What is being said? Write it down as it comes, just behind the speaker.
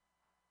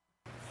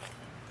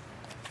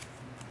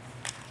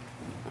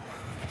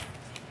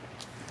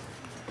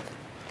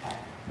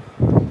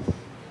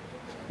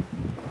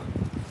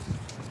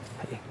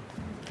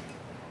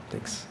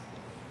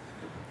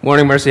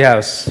Morning, Mercy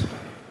House.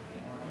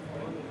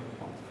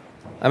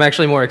 I'm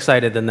actually more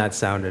excited than that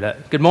sounded.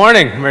 Good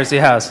morning, Mercy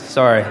House.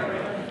 Sorry.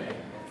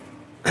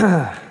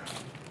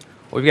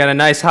 We've got a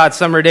nice hot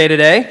summer day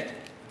today,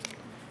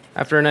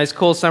 after a nice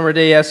cool summer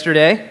day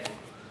yesterday.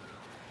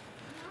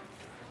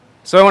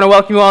 So I want to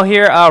welcome you all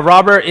here.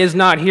 Robert is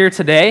not here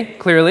today,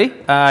 clearly.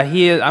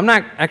 I'm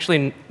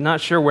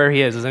not sure where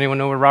he is. Does anyone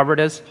know where Robert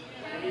is?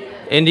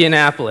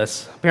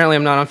 Indianapolis. Apparently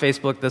I'm not on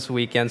Facebook this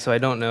weekend, so I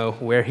don't know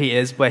where he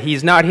is, but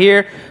he's not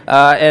here.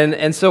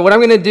 And so what I'm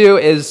going to do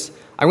is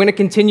I'm going to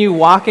continue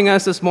walking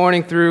us this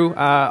morning through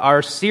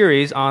our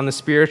series on the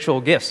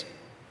spiritual gifts.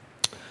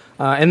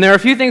 And there are a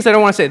few things that I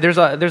want to say. There's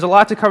a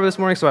lot to cover this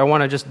morning, so I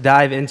want to just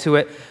dive into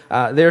it.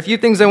 There are a few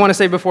things I want to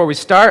say before we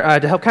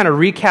start to help kind of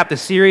recap the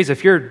series.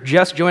 If you're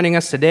just joining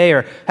us today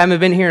or haven't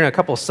been here in a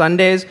couple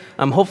Sundays,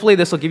 hopefully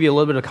this will give you a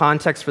little bit of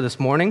context for this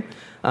morning.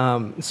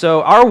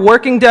 So our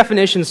working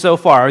definition so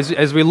far,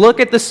 as we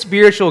look at the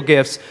spiritual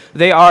gifts,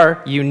 they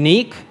are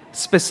unique,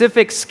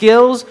 specific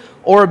skills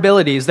or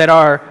abilities that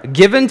are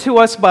given to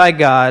us by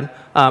God.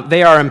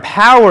 They are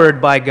empowered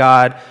by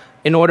God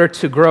in order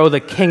to grow the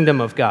kingdom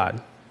of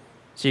God.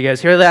 So you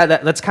guys hear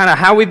that? That's kind of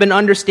how we've been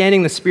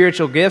understanding the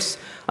spiritual gifts.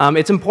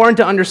 It's important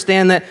to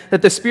understand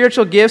that the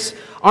spiritual gifts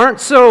aren't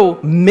so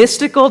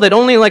mystical that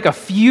only like a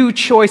few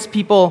choice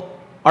people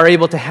are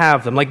able to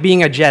have them, like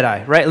being a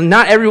Jedi, right?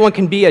 Not everyone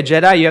can be a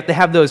Jedi. You have to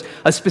have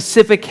a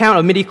specific count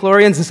of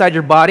midi-chlorians inside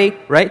your body,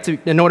 right,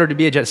 in order to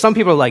be a Jedi. Some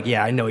people are like,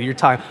 yeah, I know what you're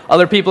talking.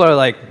 Other people are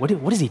like, what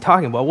is he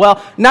talking about?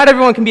 Well, not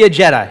everyone can be a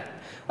Jedi.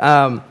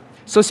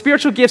 So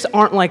spiritual gifts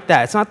aren't like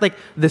that. It's not like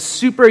the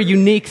super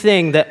unique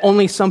thing that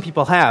only some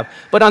people have.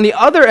 But on the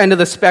other end of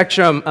the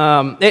spectrum,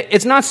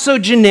 it's not so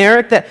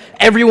generic that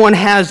everyone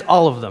has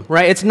all of them,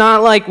 right? It's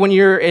not like when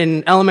you're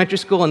in elementary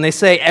school and they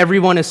say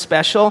everyone is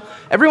special.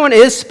 Everyone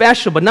is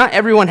special, but not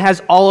everyone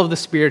has all of the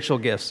spiritual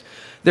gifts.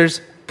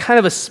 There's kind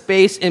of a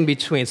space in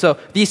between. So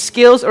these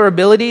skills or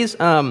abilities,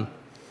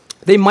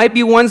 they might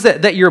be ones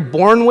that you're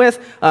born with,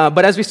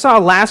 but as we saw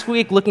last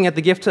week, looking at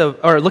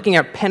looking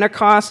at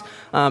Pentecost,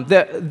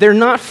 they're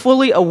not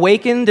fully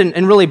awakened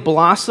and really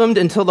blossomed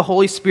until the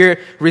Holy Spirit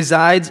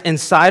resides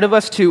inside of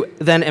us to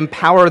then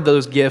empower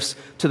those gifts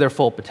to their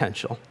full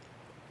potential.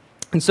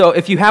 And so,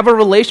 if you have a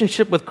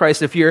relationship with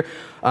Christ, if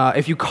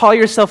you call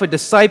yourself a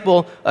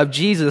disciple of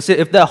Jesus,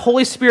 if the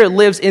Holy Spirit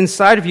lives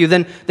inside of you,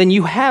 then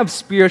you have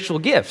spiritual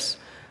gifts.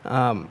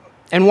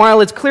 And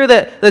while it's clear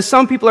that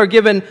some people are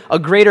given a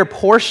greater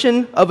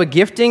portion of a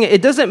gifting,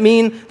 it doesn't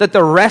mean that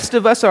the rest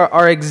of us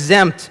are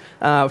exempt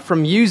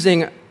from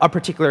using a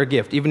particular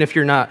gift, even if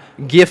you're not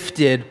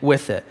gifted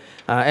with it.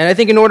 And I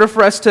think in order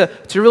for us to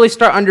really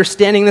start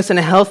understanding this in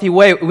a healthy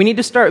way, we need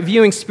to start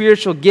viewing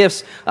spiritual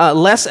gifts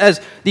less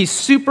as these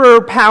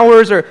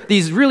superpowers or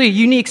these really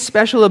unique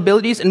special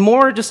abilities, and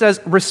more just as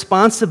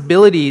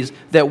responsibilities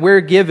that we're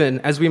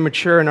given as we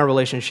mature in our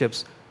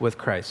relationships with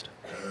Christ.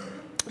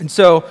 And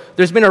so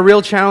there's been a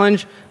real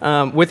challenge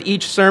with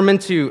each sermon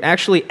to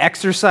actually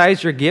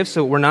exercise your gifts,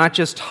 so we're not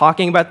just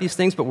talking about these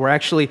things, but we're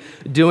actually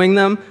doing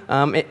them,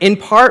 in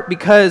part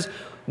because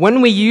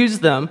when we use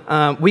them,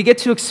 we get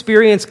to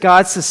experience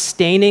God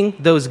sustaining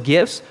those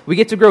gifts. We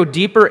get to grow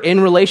deeper in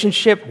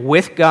relationship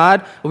with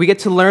God. We get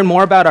to learn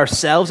more about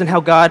ourselves and how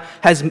God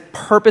has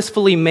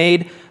purposefully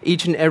made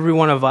each and every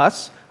one of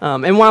us.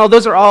 And while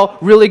those are all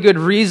really good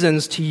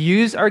reasons to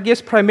use our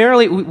gifts,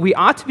 primarily we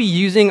ought to be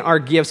using our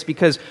gifts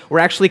because we're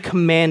actually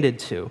commanded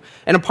to.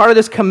 And a part of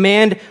this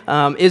command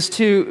is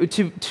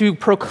to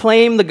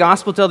proclaim the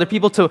gospel to other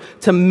people,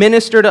 to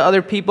minister to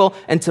other people,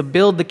 and to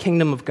build the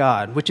kingdom of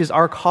God, which is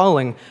our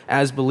calling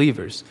as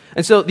believers.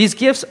 And so these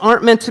gifts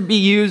aren't meant to be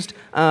used,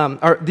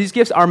 these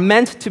gifts are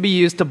meant to be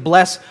used to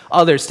bless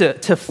others,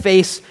 to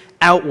face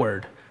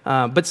outward.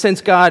 But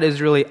since God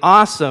is really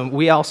awesome,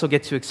 we also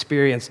get to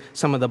experience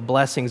some of the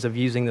blessings of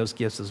using those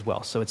gifts as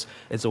well. So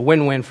it's a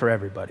win-win for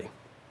everybody.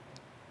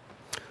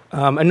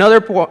 Another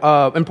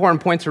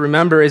important point to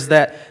remember is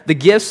that the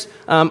gifts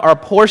are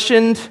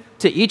portioned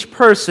to each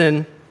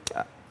person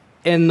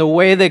in the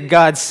way that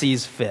God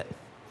sees fit,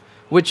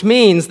 which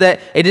means that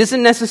it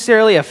isn't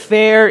necessarily a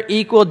fair,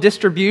 equal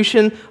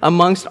distribution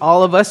amongst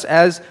all of us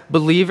as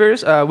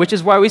believers, which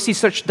is why we see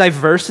such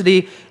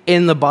diversity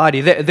in the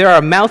body. There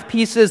are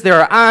mouthpieces, there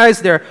are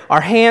eyes, there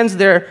are hands,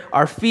 there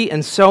are feet,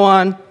 and so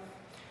on.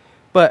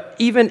 But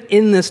even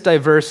in this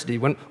diversity,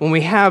 when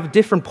we have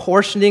different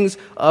portionings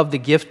of the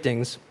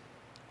giftings,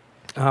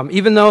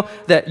 even though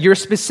that your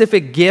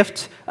specific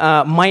gift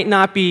might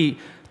not be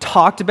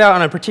talked about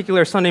on a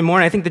particular Sunday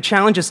morning, I think the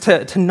challenge is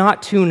to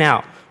not tune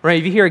out. Right?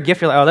 If you hear a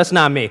gift, you're like, oh, that's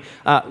not me.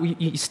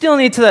 You still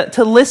need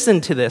to listen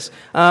to this.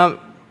 And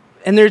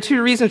there are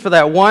two reasons for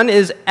that. One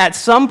is at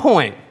some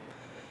point,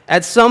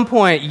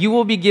 you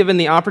will be given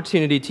the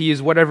opportunity to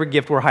use whatever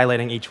gift we're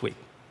highlighting each week.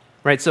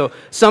 Right? So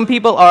some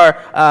people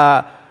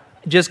are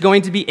just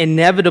going to be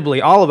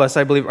inevitably, all of us,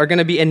 I believe, are going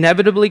to be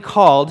inevitably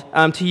called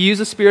to use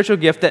a spiritual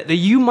gift that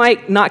you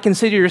might not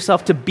consider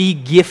yourself to be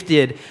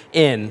gifted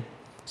in.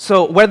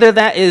 So whether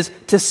that is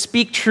to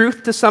speak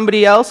truth to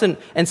somebody else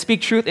and speak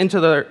truth into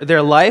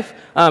their life,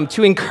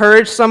 to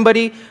encourage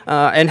somebody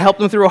and help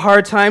them through a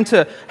hard time,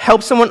 to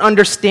help someone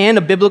understand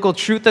a biblical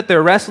truth that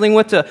they're wrestling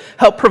with, to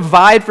help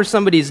provide for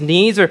somebody's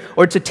needs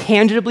or to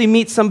tangibly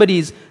meet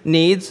somebody's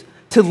needs,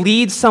 to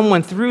lead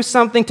someone through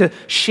something, to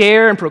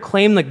share and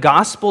proclaim the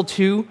gospel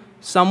to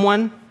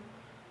someone.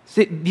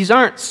 See, these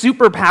aren't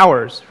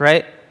superpowers,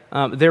 right?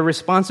 They're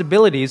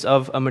responsibilities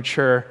of a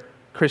mature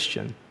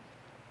Christian.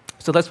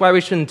 So that's why we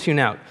shouldn't tune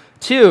out.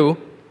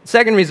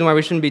 Second reason why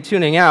we shouldn't be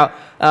tuning out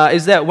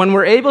is that when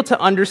we're able to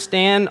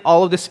understand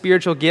all of the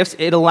spiritual gifts,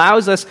 it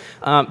allows us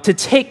to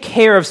take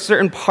care of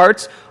certain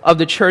parts of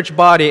the church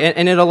body,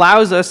 and it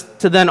allows us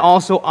to then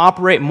also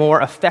operate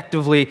more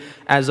effectively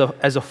as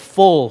a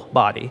full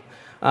body.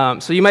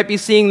 So you might be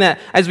seeing that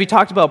as we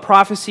talked about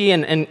prophecy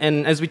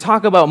and as we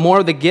talk about more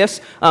of the gifts,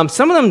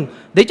 some of them,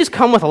 they just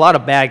come with a lot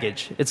of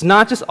baggage. It's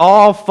not just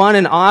all fun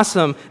and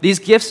awesome. These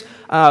gifts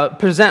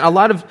present a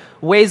lot of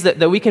ways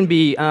that we can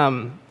be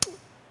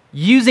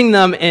using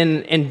them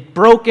in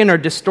broken or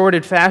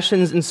distorted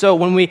fashions. And so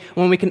when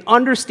we can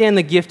understand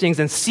the giftings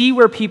and see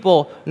where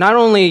people not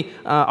only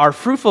are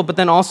fruitful but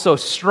then also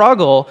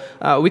struggle,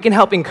 we can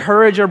help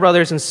encourage our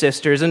brothers and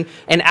sisters. And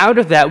out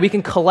of that, we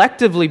can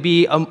collectively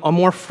be a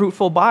more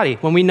fruitful body.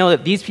 When we know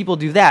that these people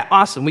do that,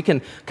 awesome. We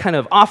can kind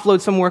of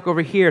offload some work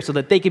over here so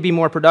that they can be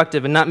more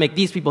productive and not make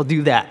these people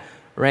do that.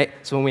 Right?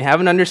 So when we have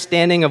an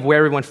understanding of where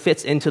everyone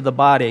fits into the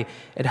body,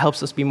 it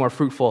helps us be more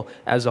fruitful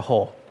as a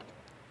whole.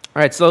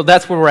 All right, so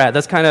that's where we're at.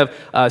 That's kind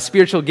of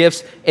spiritual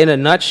gifts in a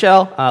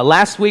nutshell.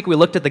 Last week, we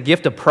looked at the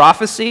gift of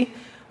prophecy,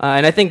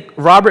 and I think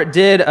Robert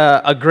did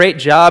a great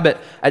job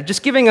at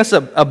just giving us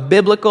a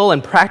biblical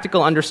and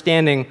practical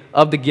understanding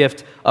of the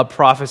gift of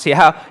prophecy,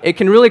 how it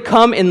can really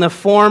come in the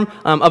form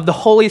of the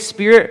Holy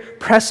Spirit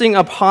pressing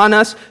upon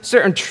us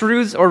certain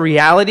truths or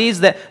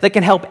realities that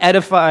can help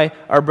edify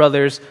our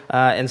brothers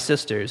and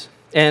sisters.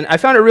 And I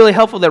found it really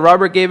helpful that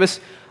Robert gave us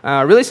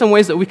really some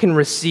ways that we can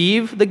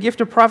receive the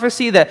gift of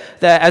prophecy, that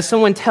as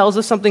someone tells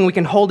us something, we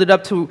can hold it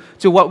up to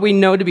what we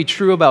know to be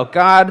true about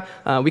God.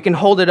 We can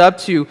hold it up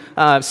to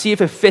see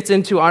if it fits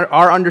into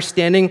our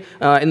understanding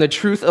in the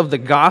truth of the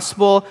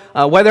gospel,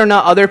 whether or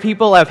not other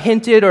people have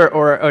hinted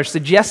or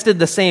suggested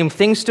the same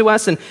things to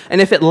us. And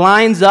if it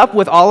lines up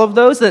with all of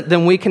those,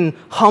 then we can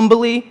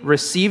humbly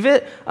receive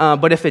it.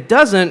 But if it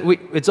doesn't,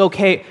 it's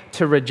okay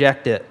to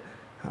reject it.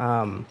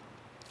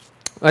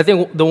 I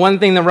think the one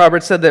thing that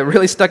Robert said that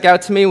really stuck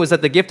out to me was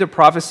that the gift of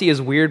prophecy is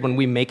weird when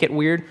we make it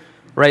weird,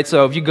 right?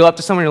 So if you go up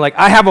to someone, you're like,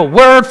 I have a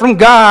word from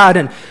God,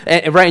 and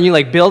you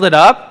like build it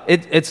up,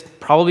 it's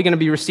probably going to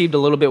be received a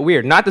little bit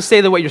weird. Not to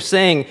say that what you're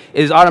saying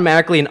is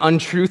automatically an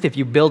untruth if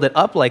you build it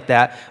up like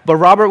that, but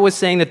Robert was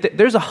saying that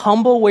there's a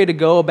humble way to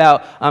go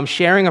about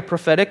sharing a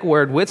prophetic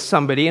word with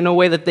somebody in a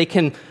way that they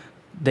can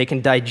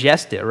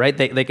digest it, right?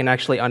 They can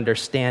actually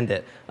understand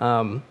it.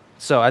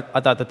 So I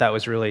thought that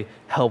was really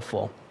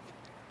helpful.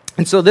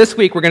 And so this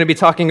week, we're going to be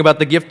talking about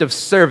the gift of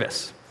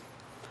service.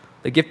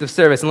 The gift of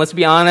service. And let's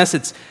be honest,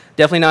 it's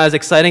definitely not as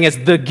exciting as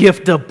the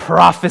gift of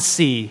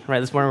prophecy. Right?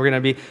 This morning, we're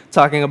going to be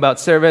talking about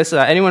service.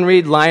 Anyone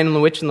read Lion and the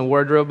Witch and the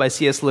Wardrobe by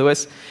C.S.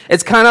 Lewis?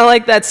 It's kind of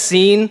like that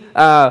scene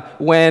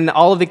when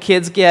all of the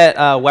kids get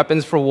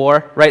weapons for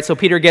war, right? So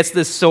Peter gets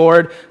this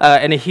sword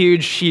and a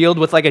huge shield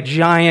with like a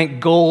giant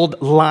gold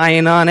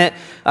lion on it.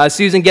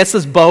 Susan gets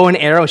this bow and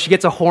arrow. She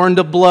gets a horn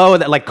to blow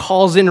that like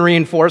calls in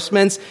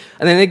reinforcements.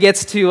 And then it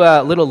gets to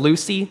little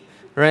Lucy,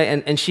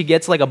 right? And she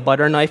gets like a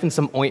butter knife and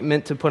some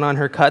ointment to put on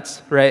her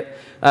cuts, right?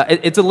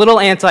 It's a little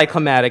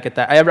anticlimactic at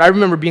that. I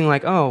remember being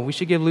like, oh, we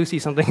should give Lucy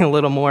something a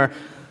little more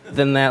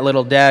than that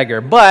little dagger.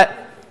 But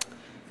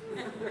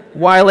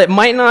while it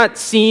might not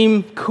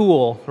seem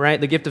cool, right,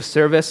 the gift of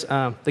service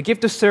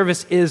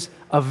is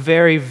a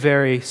very,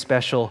 very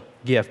special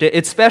gift.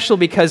 It's special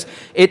because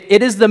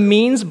it is the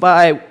means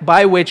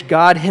by which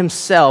God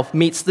himself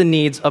meets the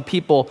needs of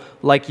people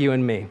like you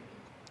and me.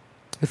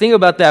 Think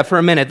about that for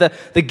a minute.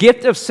 The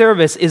gift of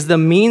service is the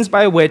means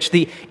by which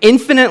the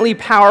infinitely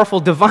powerful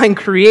divine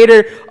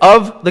creator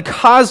of the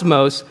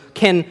cosmos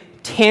can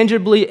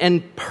tangibly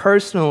and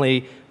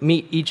personally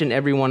meet each and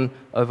every one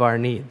of our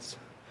needs.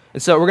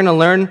 And so we're going to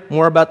learn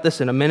more about this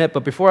in a minute,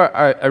 but before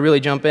I really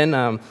jump in,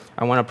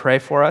 I want to pray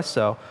for us.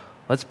 So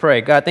let's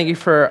pray. God, thank you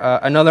for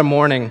another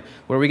morning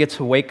where we get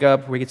to wake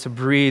up, we get to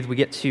breathe, we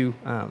get to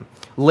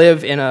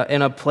live in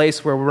a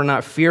place where we're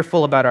not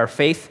fearful about our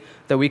faith,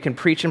 that we can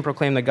preach and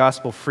proclaim the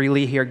gospel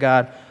freely here,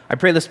 God. I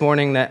pray this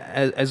morning that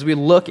as we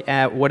look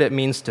at what it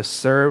means to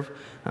serve,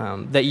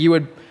 that you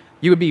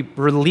would be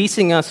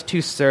releasing us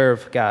to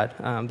serve, God,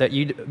 that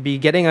you'd be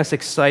getting us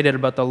excited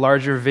about the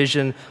larger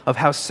vision of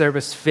how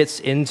service fits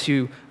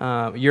into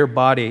your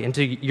body,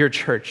 into your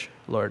church,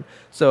 Lord.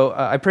 So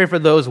I pray for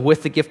those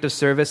with the gift of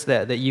service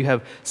that you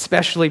have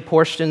specially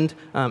portioned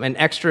an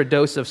extra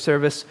dose of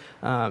service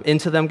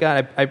into them,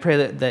 God. I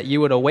pray that you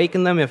would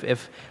awaken them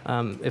if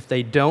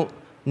they don't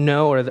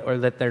know or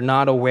that they're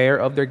not aware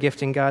of their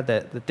gifting, God,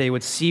 that they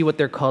would see what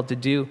they're called to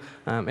do.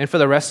 And for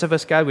the rest of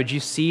us, God, would you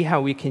see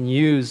how we can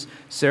use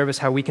service,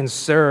 how we can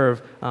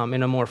serve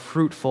in a more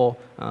fruitful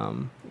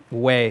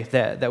way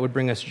that would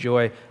bring us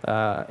joy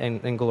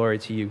and glory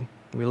to you.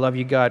 We love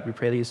you, God. We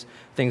pray these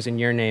things in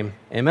your name.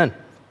 Amen.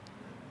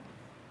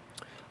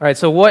 All right,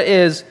 so what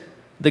is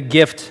the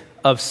gift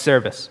of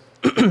service?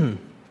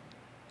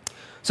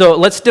 So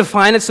let's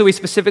define it so we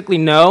specifically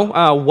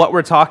know what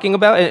we're talking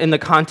about in the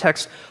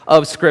context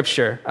of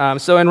Scripture.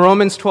 So in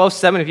Romans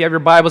 12:7, if you have your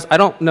Bibles, I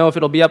don't know if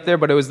it'll be up there,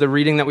 but it was the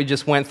reading that we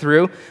just went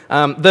through.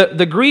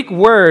 The Greek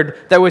word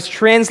that was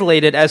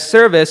translated as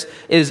service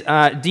is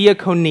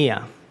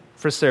diakonia,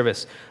 for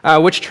service,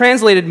 which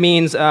translated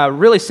means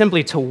really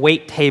simply to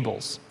wait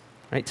tables,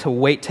 right? To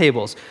wait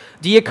tables.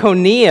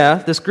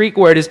 Diakonia, this Greek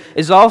word,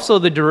 is also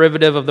the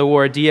derivative of the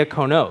word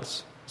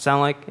diakonos.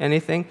 Sound like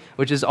anything?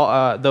 Which is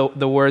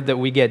the word that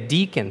we get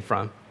deacon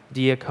from,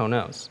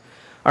 diakonos.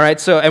 All right,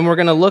 so, and we're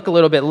going to look a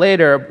little bit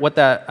later what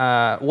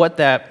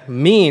that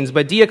means,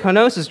 but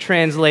diakonos is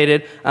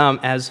translated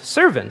as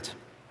servant.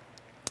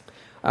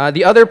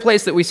 The other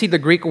place that we see the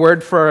Greek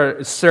word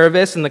for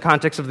service in the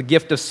context of the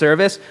gift of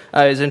service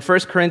is in 1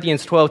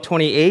 Corinthians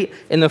 12:28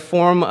 in the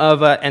form of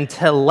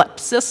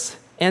antelepsis.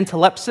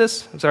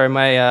 I'm sorry,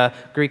 my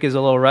Greek is a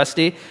little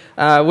rusty,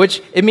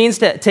 which it means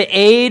to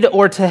aid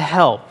or to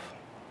help.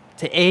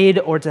 To aid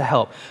or to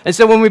help. And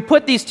so when we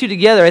put these two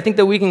together, I think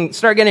that we can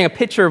start getting a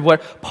picture of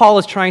what Paul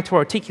is trying to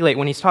articulate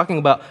when he's talking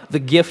about the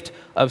gift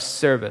of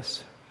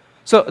service.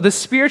 So the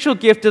spiritual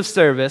gift of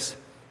service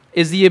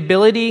is the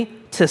ability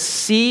to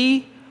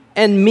see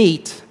and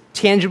meet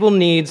tangible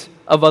needs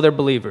of other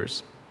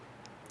believers.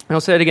 And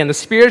I'll say it again. The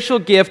spiritual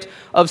gift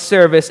of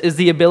service is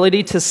the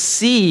ability to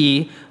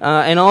see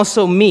and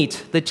also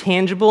meet the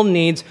tangible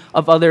needs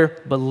of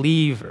other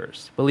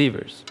believers.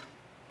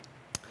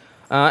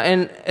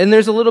 And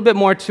there's a little bit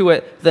more to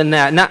it than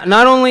that.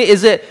 Not only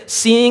is it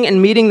seeing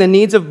and meeting the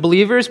needs of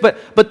believers,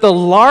 but the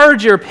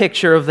larger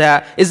picture of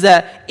that is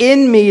that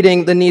in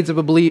meeting the needs of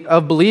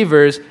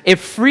believers, it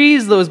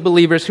frees those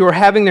believers who are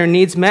having their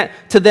needs met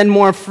to then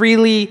more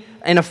freely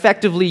and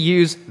effectively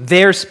use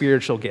their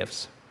spiritual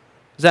gifts.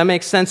 Does that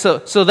make sense?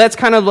 So that's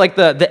kind of like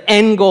the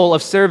end goal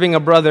of serving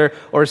a brother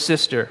or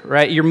sister,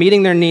 right? You're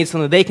meeting their needs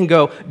so that they can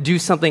go do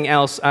something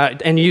else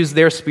and use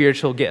their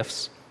spiritual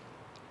gifts.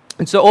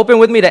 And so open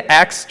with me to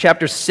Acts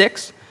chapter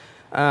 6,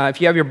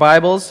 if you have your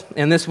Bibles,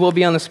 and this will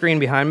be on the screen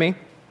behind me.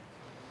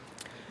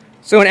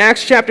 So in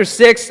Acts chapter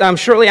 6,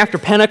 shortly after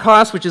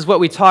Pentecost, which is what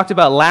we talked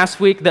about last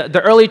week, the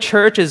early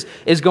church is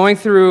going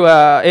through,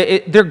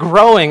 they're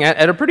growing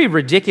at a pretty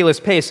ridiculous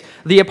pace.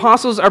 The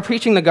apostles are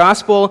preaching the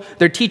gospel.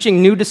 They're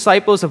teaching new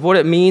disciples of what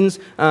it means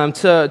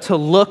to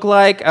look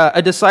like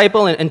a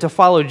disciple and to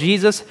follow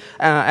Jesus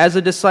as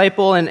a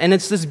disciple. And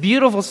it's this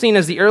beautiful scene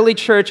as the early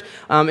church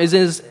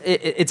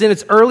it's in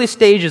its early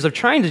stages of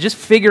trying to just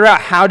figure out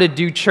how to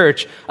do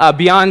church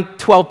beyond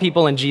 12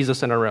 people and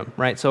Jesus in a room,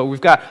 right? So we've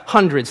got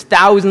hundreds,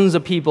 thousands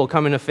of people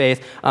coming to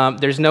faith.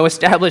 There's no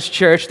established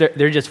church.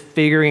 They're just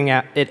figuring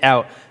it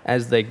out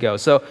as they go.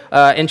 So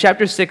in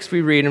chapter 6,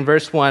 we read in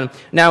verse 1,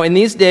 "Now in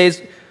these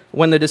days,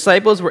 when the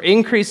disciples were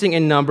increasing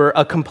in number,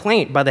 a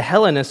complaint by the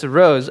Hellenists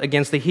arose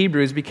against the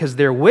Hebrews because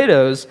their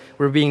widows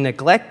were being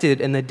neglected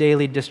in the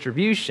daily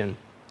distribution.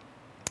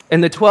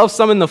 And the 12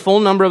 summoned the full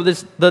number of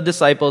the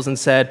disciples and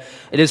said,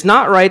 'It is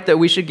not right that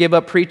we should give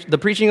up the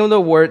preaching of the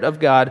word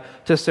of God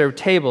to serve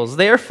tables.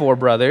 Therefore,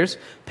 brothers,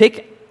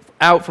 pick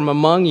out from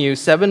among you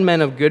 7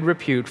 men of good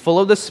repute, full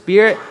of the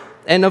Spirit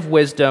and of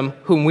wisdom,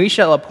 whom we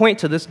shall appoint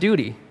to this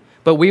duty.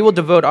 But we will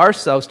devote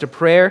ourselves to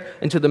prayer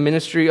and to the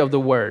ministry of the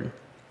word.'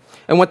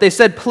 And what they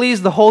said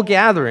pleased the whole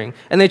gathering.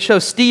 And they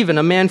chose Stephen,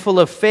 a man full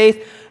of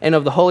faith and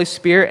of the Holy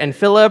Spirit, and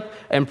Philip,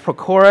 and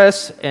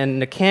Prochorus, and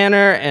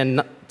Nicanor,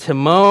 and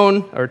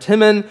Timon,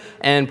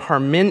 and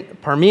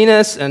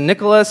Parmenas, and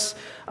Nicholas,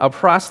 a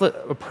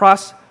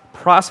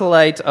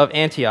proselyte of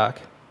Antioch.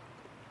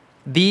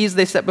 These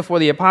they set before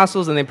the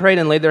apostles, and they prayed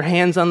and laid their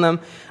hands on them.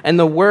 And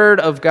the word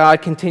of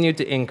God continued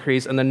to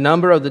increase, and the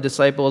number of the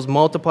disciples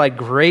multiplied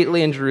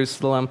greatly in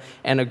Jerusalem,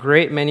 and a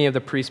great many of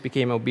the priests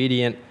became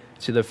obedient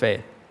to the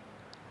faith."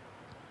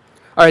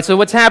 All right, so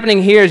what's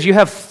happening here is you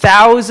have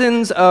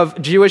thousands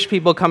of Jewish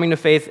people coming to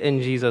faith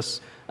in Jesus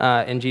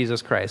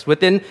Christ.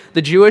 Within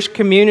the Jewish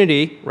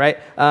community, right,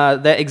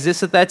 that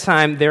exists at that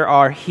time, there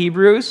are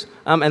Hebrews,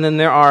 and then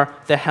there are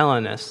the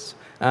Hellenists.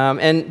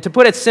 And to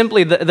put it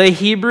simply, the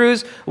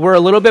Hebrews were a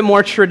little bit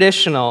more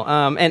traditional,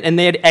 and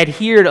they had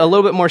adhered a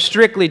little bit more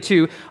strictly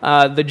to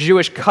the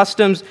Jewish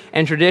customs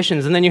and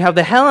traditions. And then you have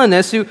the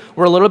Hellenists, who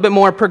were a little bit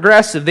more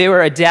progressive. They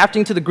were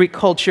adapting to the Greek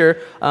culture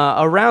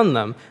around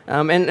them.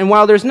 And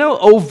while there's no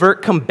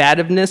overt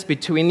combativeness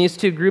between these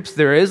two groups,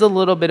 there is a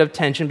little bit of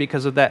tension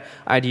because of that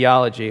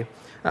ideology.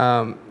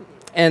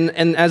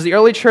 And as the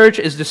early church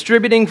is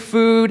distributing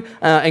food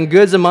and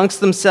goods amongst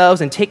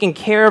themselves and taking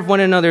care of one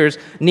another's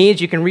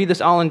needs, you can read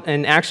this all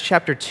in Acts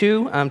chapter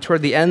 2,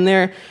 toward the end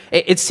there.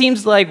 It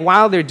seems like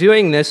while they're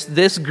doing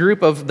this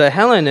group of the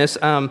Hellenists,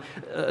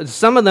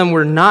 some of them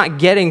were not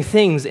getting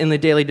things in the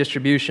daily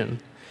distribution.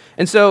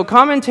 And so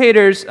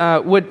commentators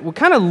would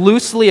kind of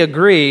loosely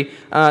agree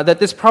that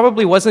this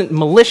probably wasn't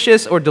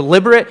malicious or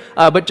deliberate,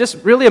 but just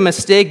really a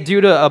mistake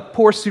due to a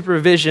poor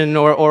supervision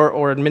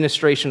or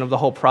administration of the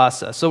whole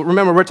process. So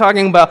remember, we're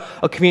talking about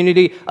a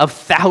community of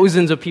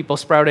thousands of people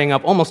sprouting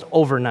up almost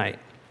overnight.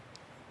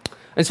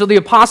 And so the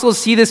apostles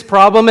see this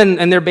problem,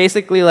 and they're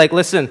basically like,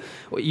 listen,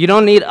 you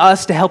don't need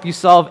us to help you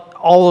solve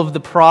all of the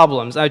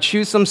problems.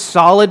 Choose some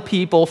solid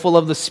people full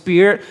of the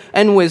Spirit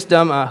and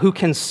wisdom who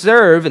can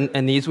serve,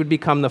 and these would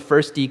become the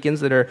first deacons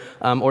that are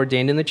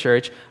ordained in the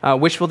church,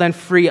 which will then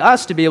free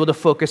us to be able to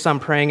focus on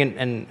praying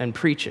and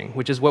preaching,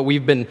 which is what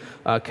we've been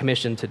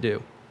commissioned to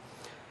do.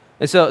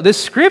 And so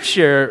this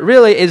scripture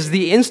really is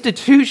the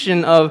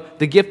institution of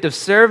the gift of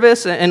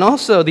service and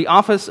also the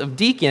office of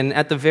deacon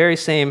at the very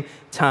same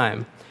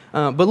time.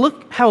 But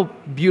look how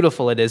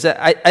beautiful it is.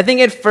 I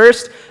think at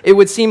first it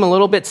would seem a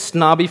little bit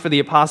snobby for the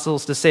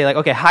apostles to say, like,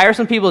 okay, hire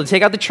some people to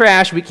take out the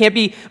trash. We can't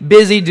be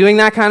busy doing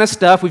that kind of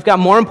stuff. We've got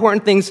more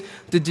important things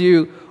to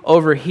do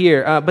over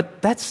here.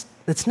 But that's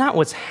not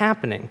what's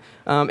happening.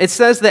 It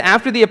says that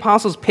after the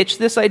apostles pitched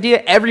this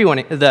idea, everyone,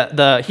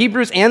 the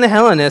Hebrews and the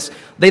Hellenists,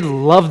 they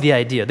loved the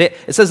idea.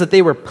 It says that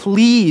they were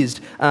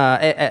pleased.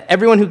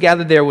 Everyone who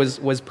gathered there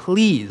was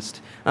pleased.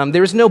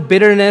 There was no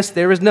bitterness,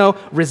 there was no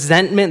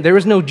resentment, there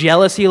was no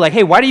jealousy, like,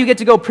 hey, why do you get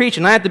to go preach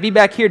and I have to be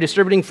back here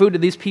distributing food to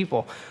these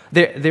people?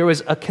 There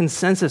was a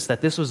consensus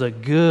that this was a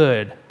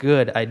good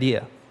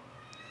idea.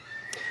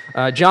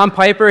 John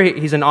Piper,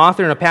 he's an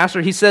author and a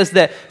pastor, he says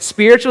that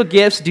spiritual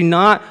gifts do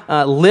not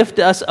lift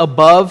us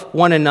above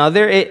one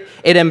another. It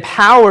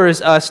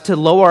empowers us to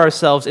lower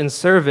ourselves in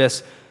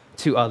service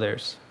to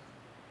others.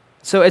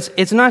 So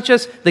it's not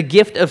just the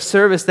gift of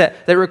service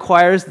that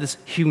requires this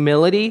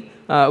humility.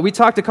 We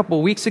talked a couple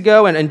of weeks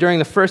ago and during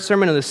the first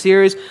sermon of the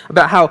series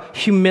about how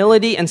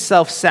humility and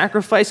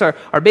self-sacrifice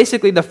are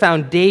basically the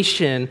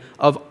foundation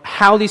of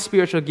how these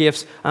spiritual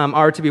gifts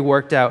are to be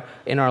worked out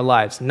in our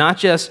lives. Not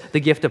just the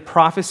gift of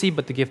prophecy,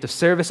 but the gift of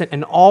service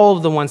and all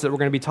of the ones that we're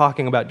going to be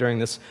talking about during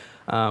this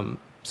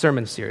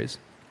sermon series.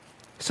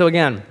 So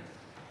again,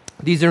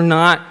 these are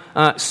not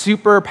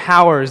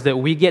superpowers that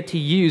we get to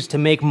use to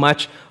make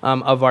much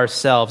of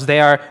ourselves.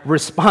 They are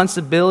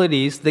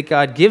responsibilities that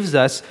God gives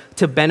us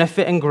to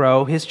benefit and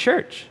grow His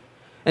church.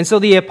 And so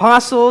the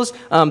apostles,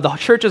 the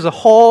church as a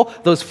whole,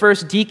 those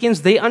first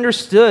deacons, they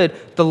understood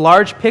the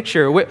large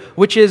picture,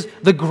 which is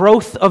the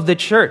growth of the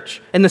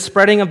church and the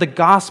spreading of the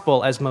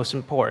gospel as most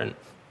important.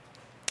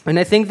 And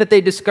I think that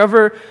they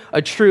discover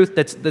a truth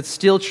that's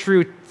still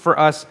true for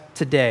us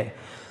today.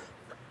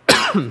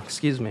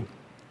 Excuse me.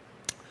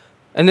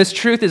 And this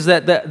truth is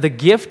that the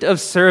gift of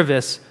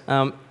service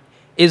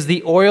is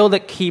the oil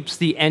that keeps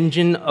the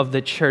engine of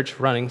the church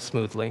running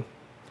smoothly.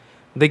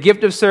 The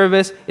gift of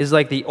service is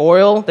like the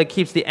oil that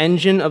keeps the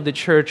engine of the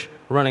church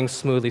running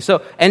smoothly.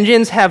 So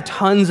engines have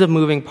tons of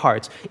moving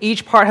parts.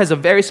 Each part has a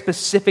very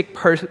specific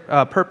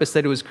purpose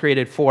that it was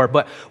created for.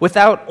 But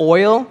without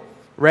oil,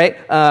 right,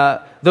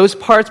 those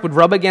parts would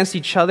rub against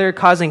each other,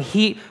 causing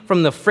heat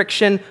from the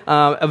friction,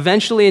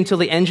 eventually until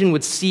the engine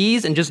would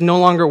seize and just no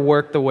longer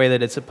work the way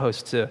that it's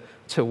supposed to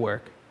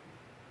work.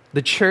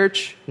 The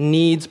church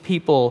needs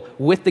people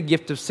with the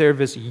gift of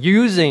service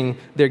using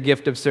their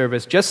gift of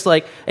service, just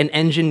like an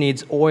engine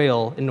needs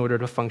oil in order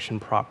to function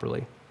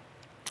properly.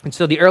 And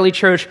so the early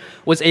church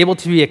was able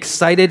to be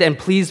excited and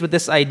pleased with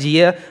this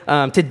idea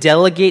to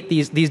delegate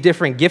these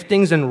different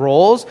giftings and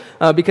roles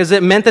because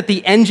it meant that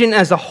the engine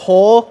as a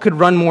whole could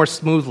run more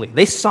smoothly.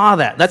 They saw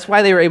that. That's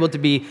why they were able to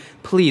be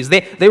pleased.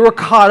 They were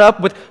caught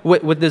up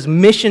with this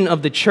mission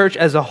of the church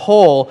as a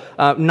whole,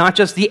 not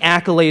just the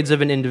accolades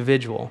of an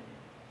individual.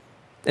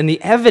 And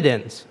the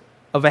evidence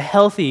of a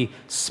healthy,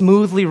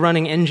 smoothly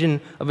running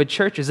engine of a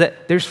church is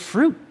that there's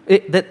fruit,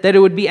 that it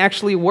would be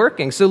actually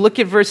working. So look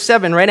at verse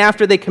 7. Right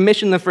after they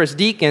commissioned the first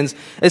deacons,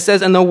 it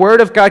says, "And the word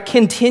of God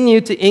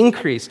continued to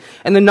increase,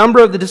 and the number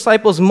of the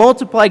disciples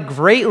multiplied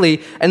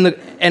greatly, and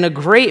a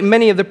great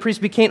many of the priests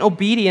became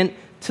obedient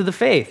to the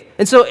faith."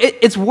 And so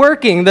it's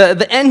working.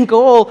 The end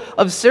goal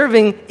of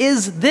serving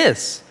is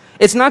this.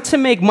 It's not to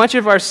make much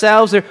of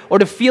ourselves or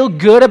to feel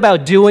good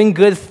about doing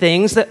good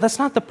things. That's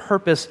not the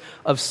purpose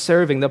of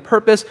serving. The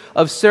purpose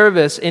of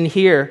service in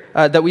here,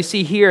 that we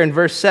see here in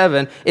verse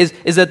 7,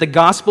 is that the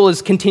gospel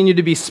is continued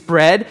to be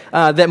spread,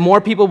 that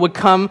more people would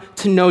come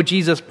to know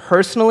Jesus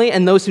personally,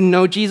 and those who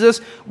know Jesus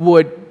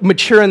would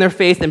mature in their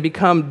faith and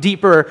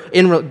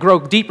grow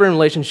deeper in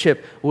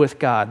relationship with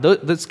God.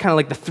 That's kind of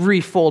like the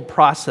threefold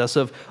process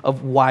of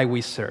why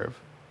we serve.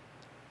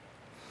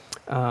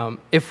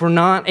 If we're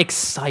not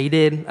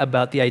excited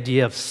about the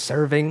idea of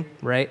serving,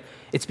 right,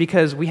 it's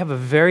because we have a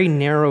very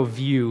narrow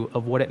view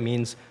of what it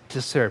means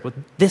to serve. But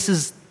this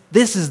is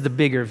the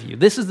bigger view.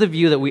 This is the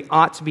view that we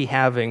ought to be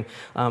having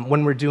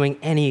when we're doing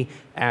any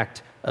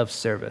act of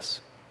service.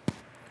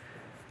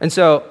 And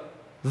so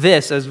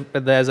this, as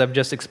I've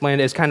just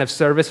explained, is kind of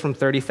service from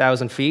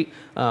 30,000 feet.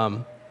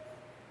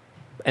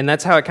 And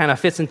that's how it kind of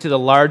fits into the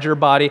larger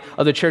body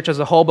of the church as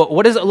a whole. But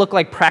what does it look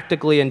like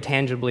practically and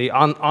tangibly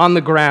on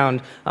the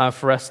ground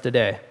for us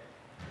today?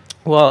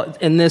 Well,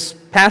 in this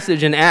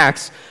passage in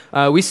Acts,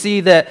 we see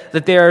that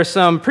there are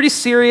some pretty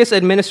serious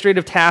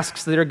administrative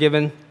tasks that are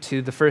given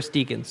to the first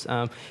deacons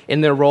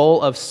in their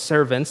role of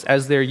servants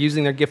as they're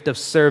using their gift of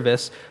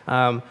service.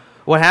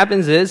 What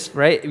happens is,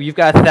 right, you've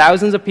got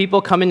thousands of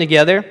people coming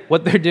together.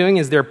 What they're doing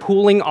is they're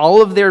pooling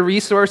all of their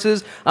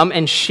resources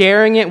and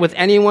sharing it with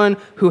anyone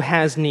who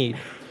has need,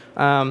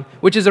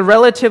 which is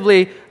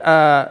relatively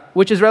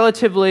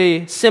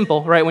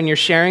simple, right, when you're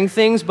sharing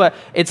things, but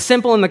it's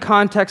simple in the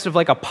context of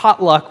like a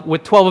potluck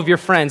with 12 of your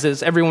friends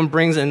as everyone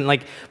brings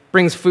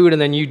food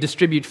and then you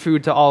distribute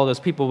food to all of those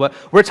people. But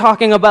we're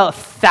talking about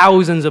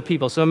thousands of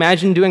people. So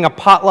imagine doing a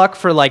potluck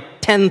for like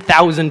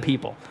 10,000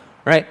 people,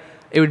 right?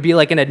 It would be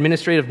like an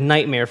administrative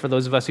nightmare for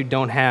those of us who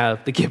don't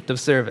have the gift of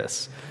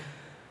service.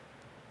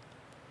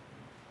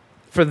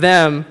 For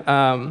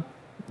them,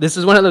 this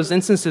is one of those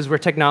instances where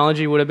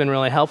technology would have been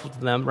really helpful to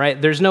them, right?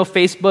 There's no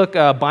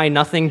Facebook Buy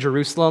Nothing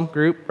Jerusalem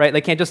group, right?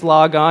 They can't just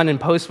log on and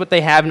post what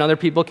they have and other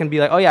people can be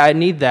like, oh yeah, I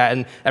need that.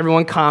 And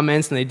everyone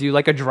comments and they do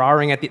like a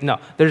drawing at the... No,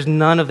 there's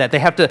none of that. They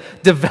have to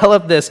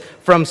develop this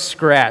from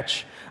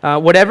scratch.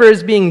 Whatever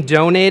is being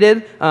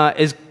donated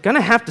is going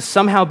to have to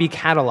somehow be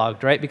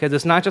cataloged, right? Because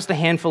it's not just a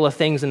handful of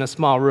things in a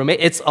small room.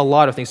 It's a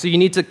lot of things. So you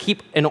need to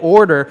keep an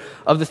order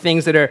of the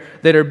things that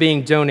are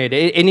being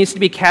donated. It needs to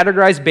be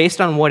categorized based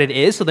on what it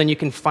is, so then you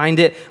can find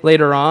it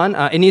later on.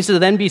 It needs to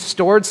then be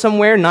stored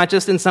somewhere, not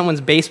just in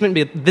someone's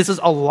basement. This is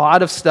a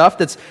lot of stuff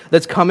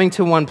that's coming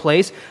to one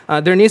place.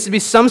 There needs to be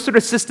some sort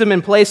of system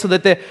in place so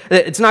that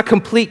it's not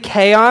complete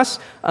chaos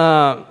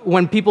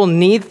when people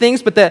need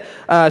things, but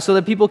so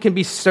that people can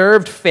be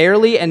served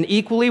fairly and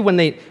equally when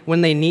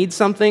they need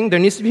something. There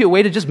needs to be a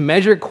way to just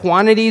measure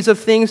quantities of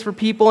things for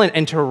people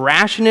and to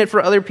ration it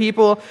for other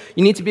people.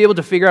 You need to be able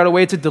to figure out a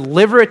way to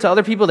deliver it to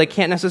other people that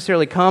can't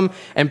necessarily come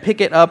and pick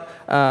it up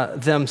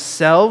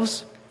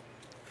themselves.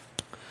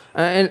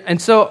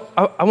 And so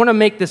I want to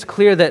make this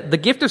clear that the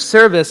gift of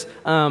service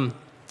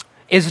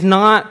is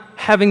not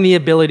having the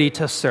ability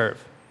to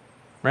serve,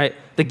 right?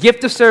 The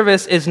gift of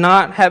service is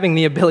not having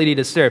the ability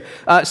to serve.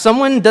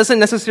 Someone doesn't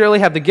necessarily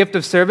have the gift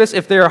of service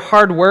if they're a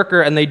hard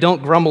worker and they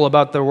don't grumble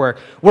about their work.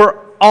 We're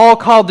all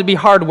called to be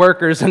hard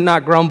workers and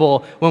not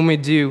grumble when we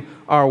do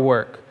our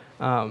work.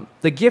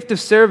 The gift of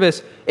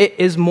service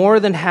is more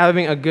than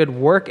having a good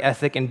work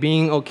ethic and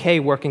being okay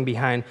working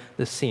behind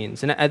the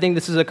scenes. And I think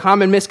this is a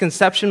common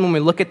misconception when we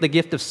look at the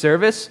gift of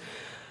service.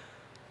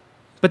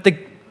 But the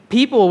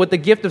people with the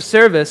gift of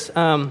service,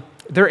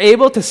 they're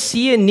able to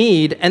see a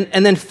need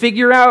and then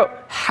figure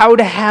out how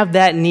to have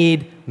that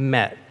need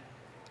met.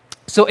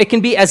 So it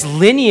can be as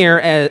linear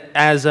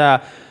as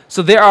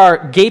so there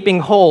are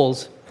gaping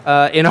holes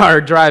in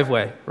our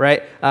driveway,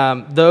 right?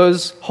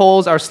 Those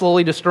holes are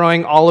slowly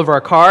destroying all of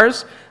our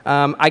cars.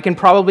 I can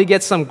probably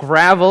get some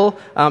gravel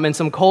and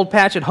some cold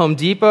patch at Home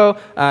Depot,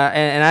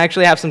 and I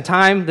actually have some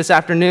time this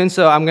afternoon,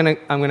 so I'm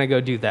gonna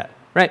go do that.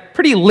 Right?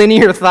 Pretty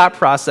linear thought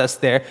process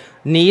there.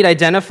 Need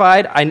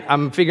identified.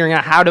 I'm figuring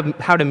out how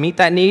to meet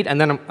that need, and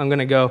then I'm going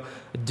to go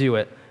do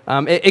it.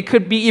 It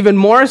could be even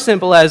more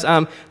simple as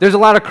there's a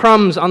lot of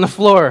crumbs on the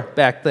floor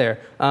back there.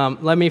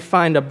 Let me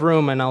find a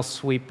broom and I'll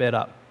sweep it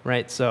up.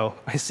 Right? So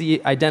I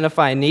see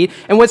identify a need.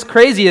 And what's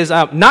crazy is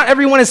not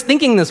everyone is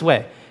thinking this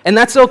way. And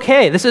that's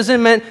okay. This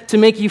isn't meant to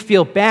make you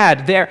feel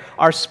bad.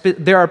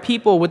 There are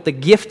people with the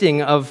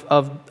gifting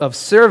of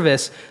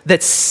service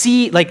that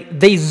see, like,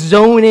 they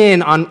zone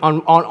in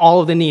on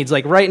all of the needs.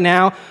 Like right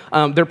now,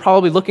 they're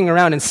probably looking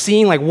around and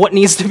seeing like what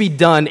needs to be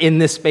done in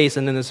this space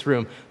and in this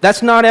room.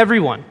 That's not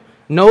everyone.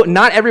 No,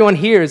 not everyone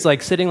here is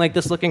like sitting like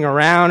this looking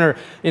around or,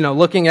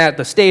 looking at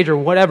the stage or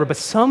whatever, but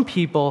some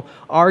people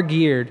are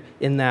geared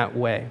in that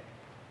way.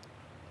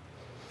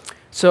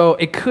 So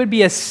it could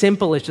be as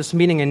simple as just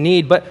meeting a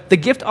need, but the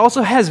gift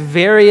also has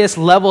various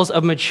levels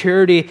of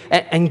maturity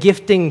and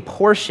gifting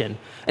portion.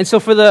 And so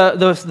for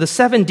the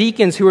 7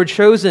 deacons who were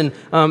chosen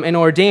and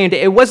ordained,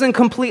 it wasn't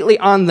completely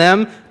on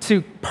them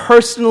to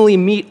personally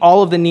meet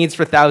all of the needs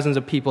for thousands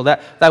of people.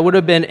 That would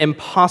have been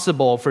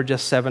impossible for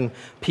just 7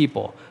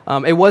 people.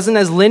 It wasn't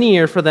as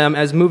linear for them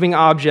as moving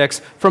objects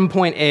from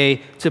point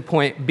A to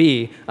point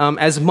B,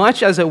 as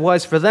much as it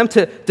was for them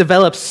to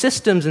develop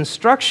systems and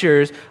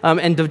structures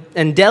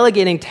and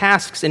delegating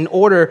tasks in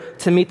order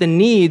to meet the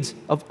needs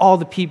of all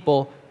the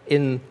people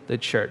in the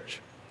church.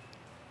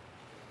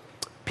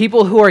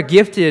 People who are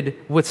gifted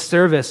with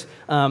service,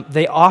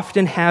 they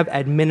often have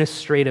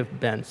administrative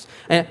bents.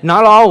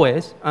 Not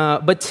always,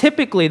 but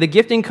typically the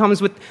gifting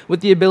comes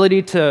with the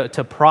ability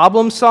to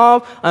problem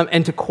solve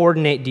and to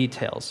coordinate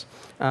details.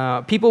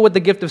 People with the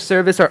gift of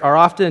service are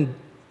often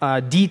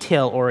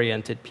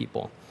detail-oriented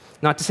people.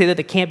 Not to say that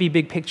they can't be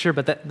big picture,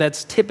 but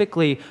that's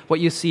typically what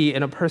you see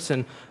in a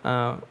person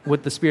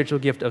with the spiritual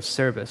gift of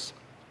service.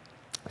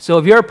 So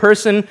if you're a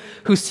person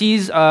who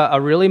sees a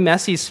really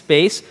messy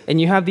space and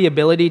you have the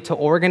ability to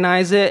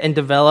organize it and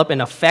develop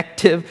an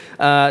effective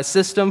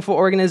system for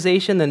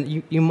organization,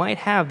 then you might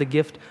have the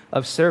gift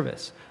of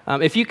service.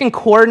 If you can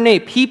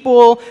coordinate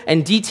people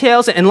and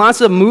details and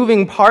lots of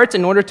moving parts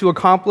in order to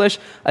accomplish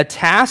a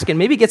task and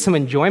maybe get some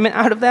enjoyment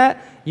out of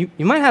that, you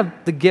might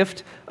have the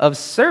gift of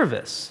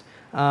service.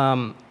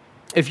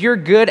 If you're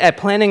good at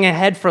planning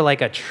ahead for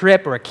like a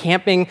trip or a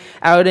camping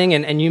outing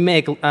and you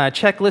make a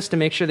checklist to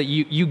make sure that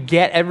you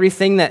get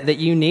everything that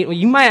you need, well,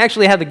 you might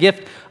actually have the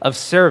gift of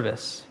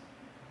service.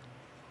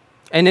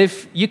 And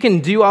if you can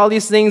do all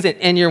these things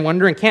and you're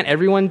wondering, can't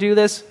everyone do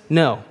this?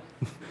 No.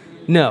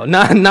 No,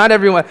 not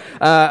everyone.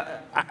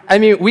 I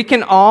mean,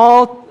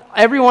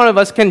 every one of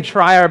us can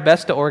try our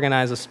best to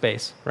organize a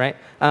space, right?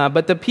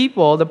 But the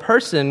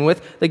person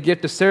with the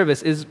gift of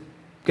service is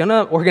going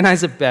to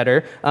organize it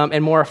better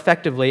and more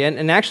effectively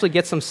and actually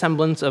get some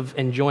semblance of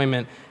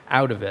enjoyment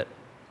out of it.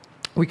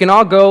 We can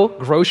all go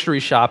grocery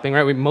shopping,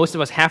 right? Most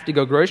of us have to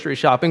go grocery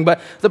shopping, but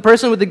the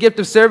person with the gift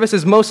of service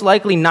is most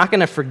likely not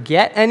going to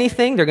forget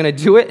anything. They're going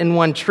to do it in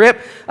one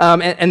trip,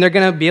 and they're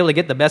going to be able to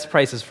get the best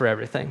prices for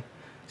everything.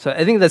 So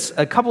I think that's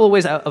a couple of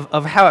ways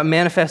of how it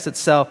manifests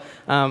itself.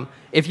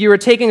 If you were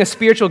taking a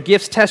spiritual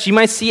gifts test, you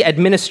might see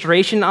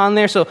administration on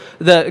there. So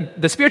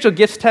the spiritual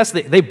gifts test,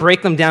 they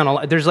break them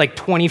down. There's like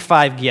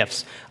 25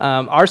 gifts.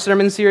 Our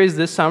sermon series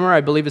this summer, I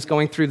believe, is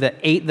going through the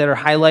 8 that are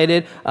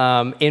highlighted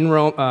in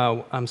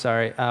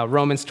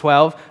Romans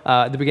 12,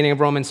 the beginning of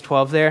Romans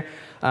 12 there.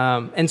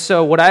 And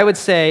so what I would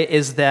say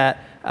is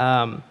that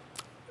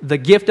the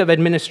gift of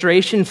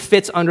administration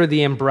fits under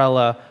the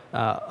umbrella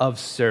of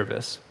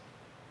service.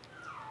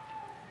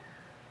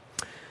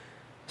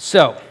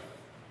 So,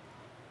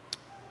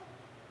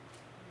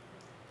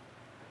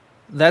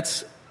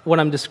 that's what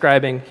I'm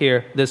describing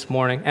here this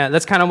morning.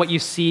 That's kind of what you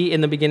see in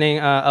the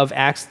beginning of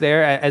Acts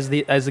there as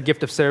the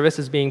gift of service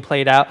is being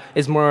played out,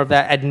 is more of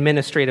that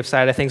administrative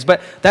side of things.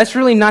 But that's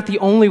really not the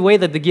only way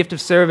that the gift of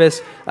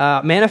service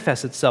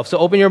manifests itself. So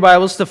open your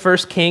Bibles to 1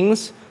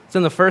 Kings. It's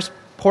in the first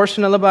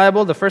portion of the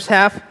Bible, the first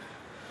half.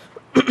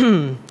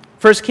 1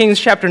 Kings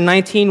chapter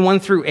 19, 1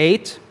 through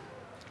 8.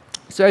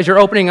 So as you're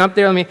opening up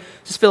there, let me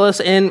just fill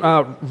us in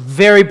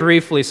very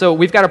briefly. So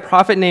we've got a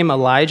prophet named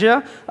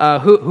Elijah,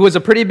 who is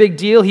a pretty big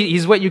deal.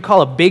 He's what you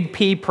call a big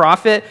P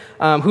prophet,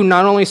 who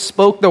not only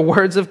spoke the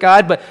words of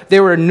God, but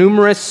there were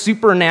numerous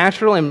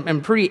supernatural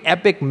and pretty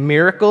epic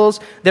miracles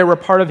that were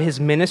part of his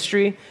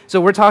ministry. So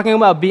we're talking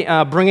about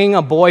bringing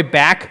a boy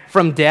back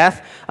from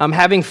death,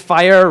 having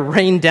fire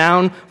rain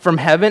down from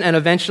heaven, and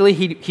eventually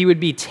he would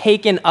be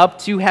taken up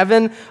to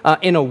heaven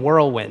in a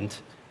whirlwind,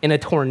 in a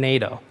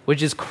tornado,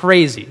 which is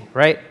crazy,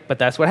 right? But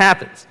that's what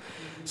happens.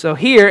 So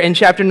here in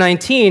chapter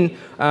 19,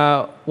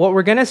 what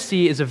we're going to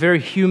see is a very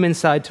human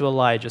side to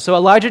Elijah. So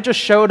Elijah just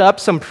showed up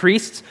some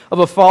priests of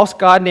a false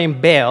god named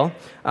Baal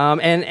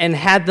and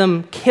had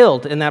them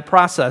killed in that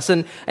process.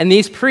 And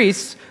these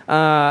priests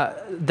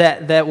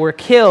that were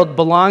killed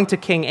belonged to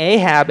King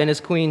Ahab and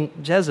his queen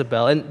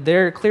Jezebel. And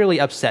they're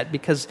clearly upset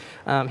because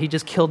he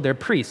just killed their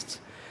priests.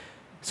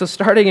 So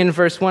starting in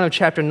verse 1 of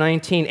chapter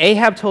 19,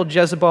 Ahab told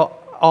Jezebel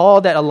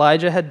all that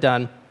Elijah had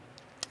done,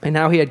 and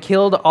how he had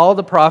killed all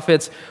the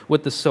prophets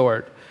with the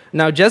sword.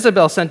 Now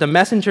Jezebel sent a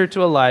messenger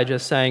to Elijah,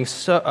 saying,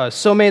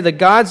 So may the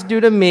gods do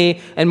to me,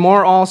 and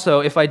more also,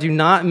 if I do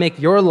not make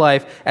your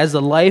life as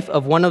the life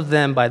of one of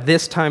them by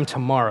this time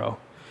tomorrow.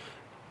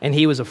 And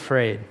he was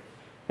afraid.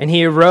 And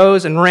he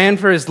arose and ran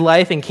for his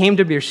life and came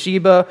to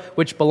Beersheba,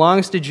 which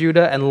belongs to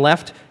Judah, and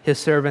left his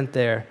servant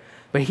there.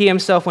 But he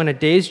himself went a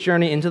day's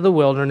journey into the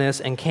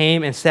wilderness and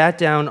came and sat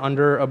down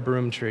under a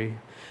broom tree.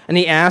 And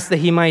he asked that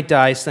he might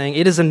die, saying,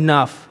 It is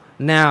enough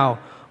now,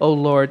 O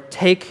Lord,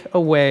 take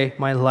away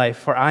my life,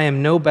 for I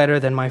am no better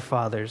than my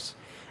fathers.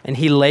 And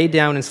he lay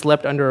down and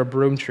slept under a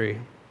broom tree.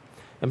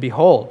 And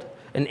behold,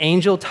 an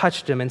angel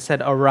touched him and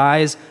said,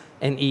 Arise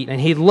and eat.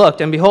 And he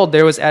looked, and behold,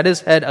 there was at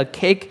his head a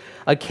cake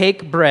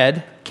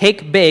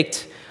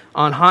baked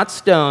on hot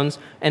stones,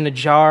 and a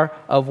jar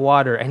of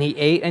water. And he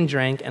ate and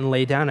drank and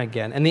lay down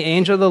again. And the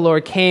angel of the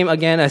Lord came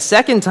again a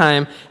second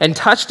time and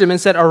touched him and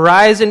said,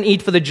 Arise and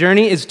eat, for the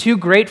journey is too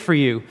great for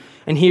you.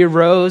 And he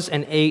arose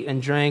and ate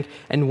and drank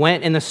and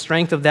went in the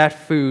strength of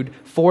that food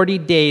 40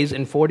 days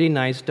and 40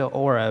 nights to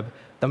Horeb,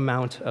 the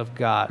mount of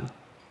God.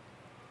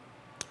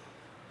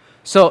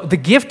 So the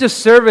gift of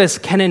service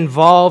can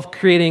involve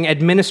creating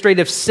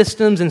administrative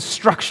systems and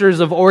structures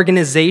of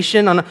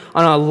organization on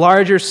a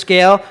larger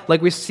scale,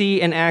 like we see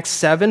in Acts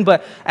 7.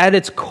 But at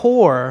its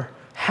core,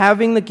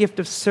 having the gift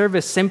of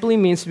service simply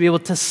means to be able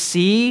to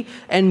see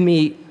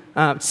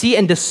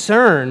and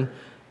discern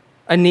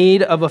a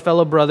need of a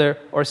fellow brother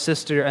or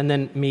sister, and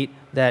then meet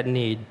that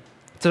need.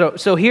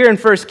 So here in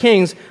 1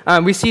 Kings,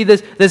 we see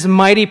this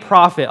mighty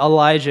prophet,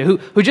 Elijah,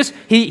 who just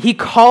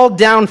called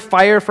down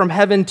fire from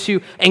heaven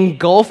to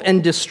engulf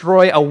and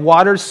destroy a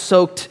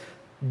water-soaked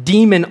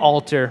demon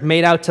altar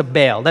made out to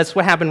Baal. That's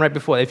what happened right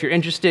before. If you're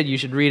interested, you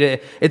should read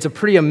it. It's a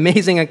pretty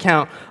amazing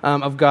account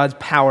of God's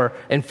power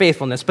and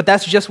faithfulness. But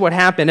that's just what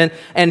happened.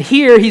 And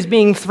here he's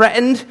being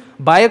threatened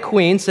by a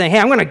queen saying, hey,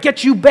 I'm going to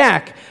get you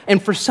back.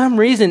 And for some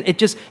reason,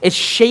 it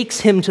shakes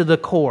him to the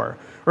core,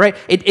 right?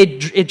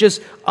 It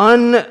just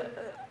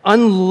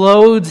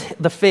unloads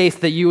the faith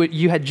that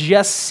you had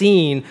just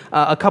seen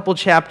a couple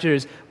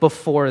chapters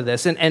before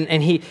this.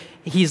 And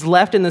he's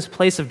left in this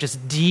place of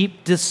just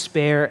deep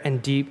despair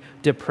and deep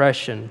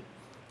depression.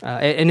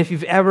 And if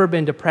you've ever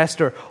been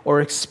depressed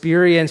or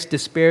experienced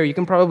despair, you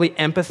can probably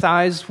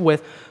empathize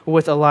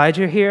with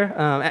Elijah here.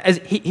 As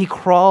he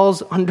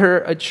crawls under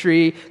a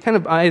tree, kind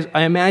of,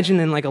 I imagine,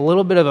 in like a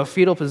little bit of a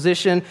fetal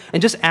position,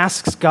 and just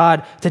asks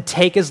God to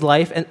take his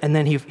life, and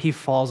then he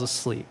falls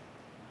asleep.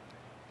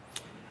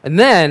 And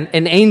then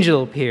an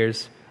angel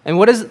appears. And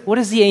what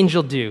does the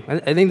angel do?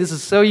 I think this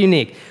is so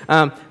unique.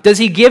 Does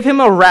he give him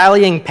a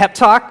rallying pep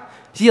talk?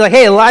 Is he like,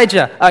 hey,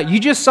 Elijah, you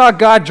just saw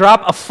God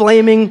drop a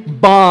flaming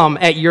bomb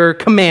at your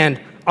command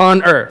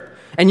on earth,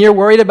 and you're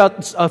worried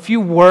about a few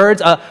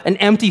words, an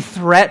empty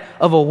threat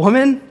of a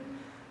woman?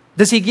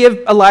 Does he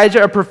give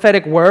Elijah a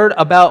prophetic word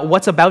about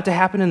what's about to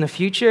happen in the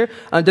future?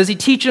 Does he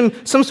teach him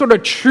some sort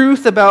of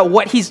truth about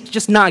what he's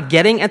just not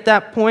getting at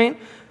that point?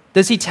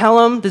 Does the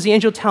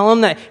angel tell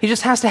him that he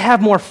just has to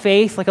have more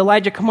faith? Like,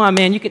 Elijah, come on,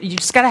 man, you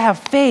just got to have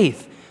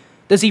faith.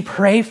 Does he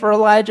pray for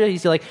Elijah?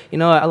 He's like, you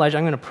know what, Elijah,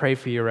 I'm going to pray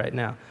for you right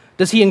now.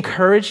 Does he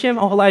encourage him?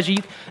 Oh,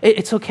 Elijah,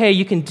 it's okay.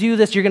 You can do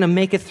this. You're going to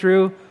make it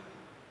through.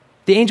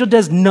 The angel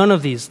does none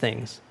of these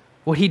things.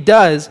 What he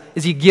does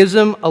is he gives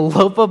him a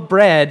loaf of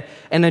bread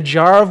and a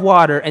jar of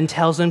water and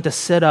tells him to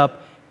sit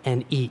up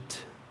and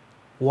eat.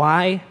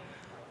 Why?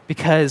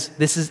 Because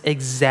this is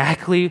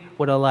exactly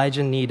what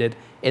Elijah needed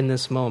in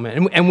this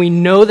moment. And we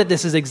know that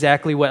this is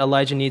exactly what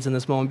Elijah needs in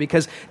this moment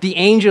because the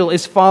angel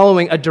is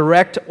following a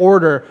direct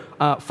order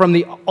from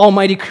the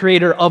almighty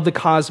creator of the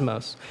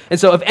cosmos. And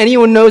so if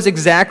anyone knows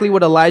exactly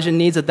what Elijah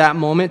needs at that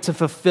moment to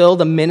fulfill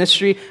the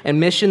ministry and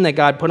mission that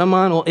God put him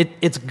on, well,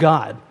 it's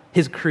God,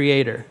 his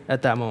creator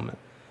at that moment.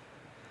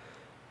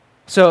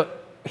 So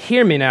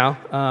hear me now.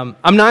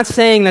 I'm not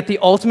saying that the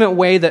ultimate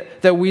way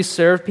that we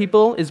serve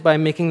people is by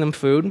making them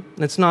food.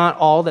 That's not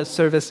all that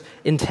service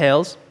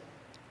entails.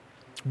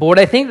 But what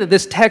I think that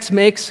this text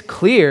makes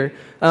clear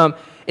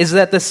is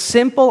that the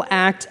simple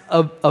act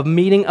of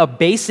meeting a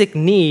basic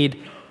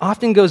need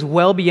often goes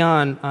well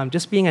beyond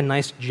just being a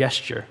nice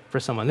gesture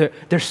for someone.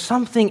 There's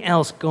something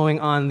else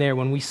going on there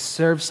when we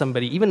serve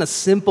somebody, even a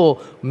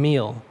simple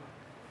meal.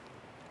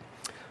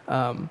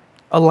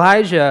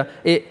 Elijah,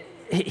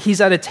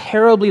 he's at a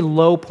terribly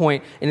low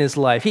point in his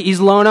life.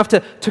 He's low enough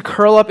to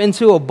curl up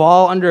into a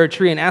ball under a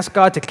tree and ask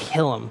God to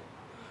kill him.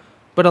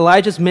 But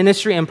Elijah's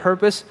ministry and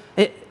purpose,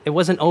 it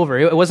wasn't over.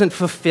 It wasn't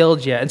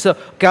fulfilled yet. And so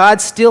God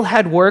still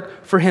had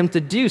work for him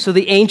to do. So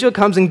the angel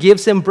comes and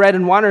gives him bread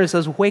and water and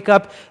says, wake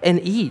up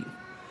and eat.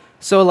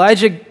 So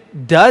Elijah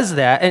does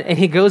that, and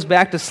he goes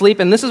back to sleep.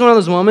 And this is one of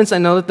those moments I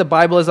know that the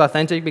Bible is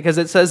authentic because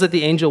it says that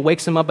the angel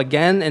wakes him up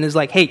again and is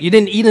like, hey, you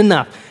didn't eat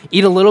enough.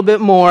 Eat a little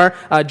bit more,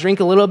 drink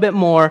a little bit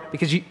more,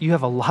 because you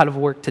have a lot of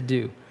work to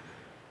do.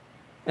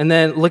 And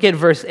then look at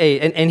verse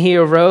 8. And he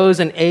arose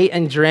and ate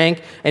and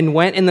drank and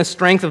went in the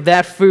strength of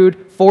that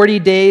food 40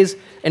 days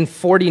and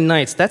 40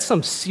 nights. That's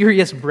some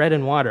serious bread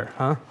and water,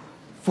 huh?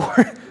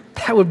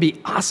 That would be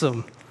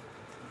awesome.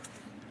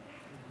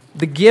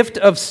 The gift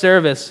of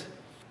service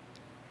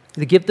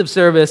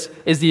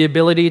is the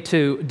ability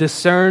to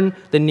discern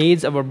the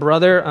needs of a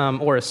brother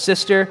or a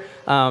sister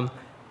and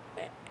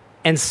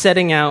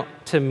setting out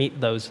to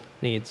meet those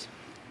needs.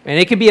 And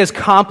it can be as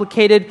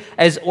complicated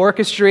as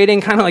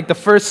orchestrating kind of like the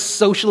first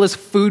socialist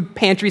food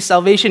pantry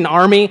Salvation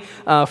Army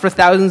for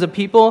thousands of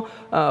people,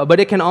 but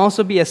it can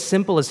also be as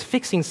simple as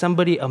fixing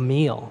somebody a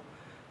meal.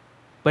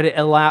 But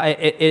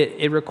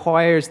it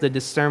requires the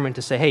discernment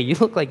to say, hey, you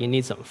look like you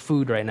need some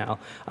food right now.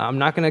 I'm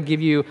not going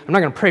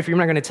to pray for you. I'm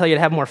not going to tell you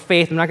to have more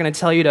faith. I'm not going to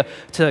tell you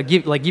to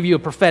give you a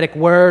prophetic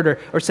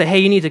word or say, hey,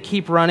 you need to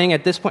keep running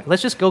at this point.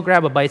 Let's just go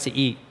grab a bite to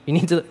eat.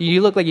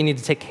 You look like you need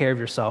to take care of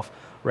yourself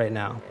right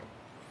now.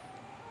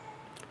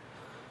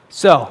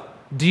 So,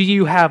 do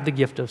you have the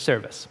gift of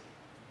service?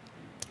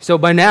 So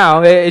by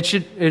now, it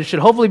should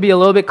hopefully be a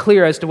little bit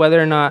clear as to whether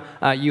or not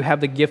you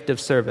have the gift of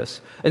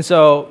service. And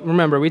so,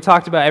 remember, we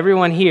talked about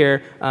everyone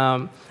here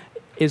will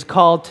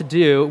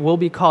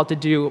be called to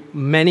do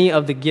many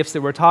of the gifts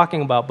that we're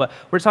talking about, but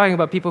we're talking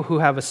about people who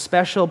have a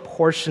special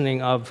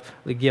portioning of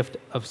the gift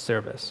of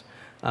service.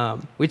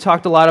 We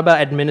talked a lot about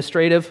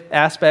administrative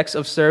aspects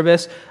of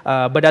service,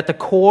 but at the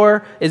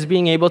core is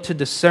being able to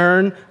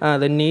discern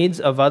the needs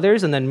of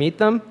others and then meet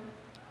them.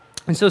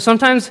 And so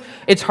sometimes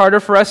it's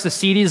harder for us to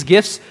see these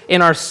gifts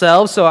in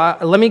ourselves. So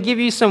let me give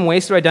you some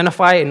ways to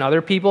identify it in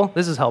other people.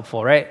 This is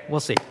helpful, right?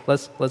 We'll see.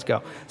 Let's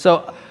go.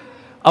 So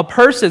A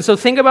person, so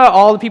think about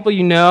all the people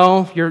you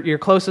know, your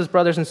closest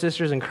brothers and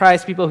sisters in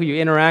Christ, people who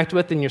you interact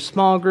with in your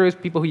small groups,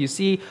 people who you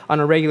see on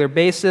a regular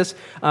basis.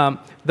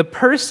 The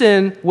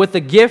person with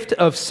the gift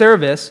of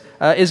service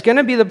is going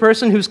to be the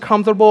person who's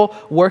comfortable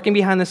working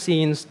behind the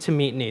scenes to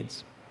meet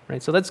needs.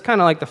 Right? So that's kind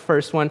of like the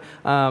first one.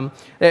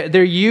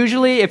 They're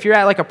usually, if you're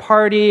at like a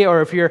party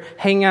or if you're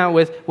hanging out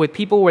with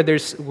people where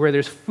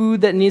there's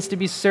food that needs to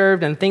be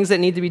served and things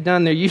that need to be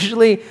done, they're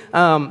usually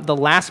the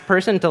last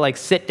person to like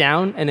sit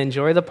down and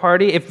enjoy the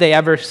party, if they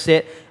ever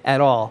sit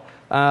at all.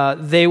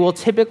 They will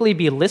typically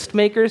be list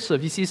makers, so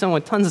if you see someone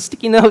with tons of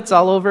sticky notes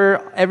all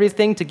over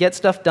everything to get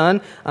stuff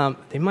done,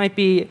 they might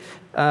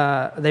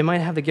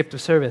have the gift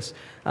of service.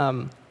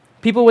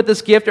 People with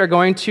this gift are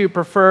going to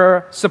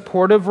prefer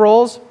supportive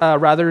roles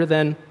rather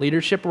than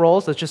leadership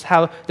roles. That's just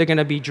how they're going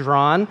to be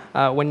drawn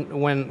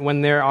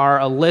when there are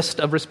a list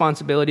of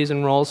responsibilities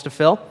and roles to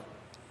fill.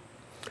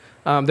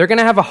 They're going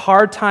to have a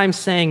hard time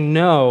saying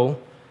no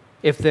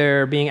if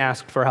they're being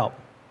asked for help.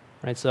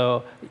 Right?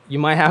 So you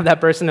might have that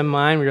person in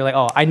mind where you're like,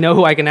 oh, I know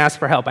who I can ask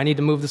for help. I need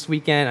to move this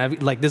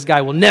weekend. Like, this guy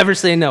will never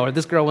say no, or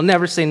this girl will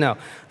never say no.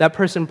 That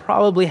person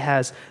probably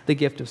has the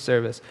gift of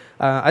service.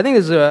 I think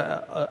this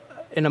is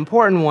an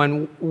important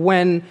one.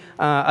 When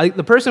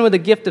the person with the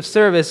gift of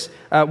service,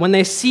 when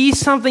they see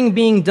something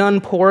being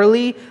done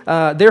poorly,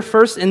 their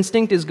first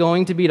instinct is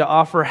going to be to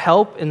offer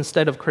help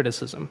instead of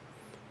criticism.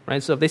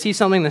 Right? So if they see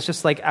something that's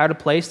just like out of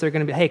place, they're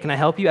going to be, hey, can I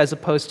help you? As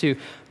opposed to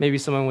maybe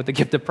someone with the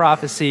gift of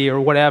prophecy or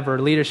whatever,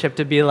 leadership,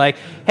 to be like,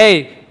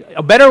 hey,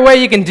 a better way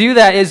you can do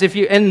that is if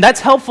you, and that's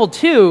helpful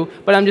too,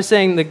 but I'm just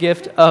saying the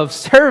gift of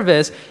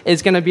service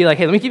is going to be like,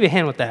 hey, let me give you a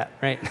hand with that,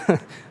 right?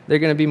 They're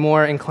going to be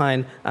more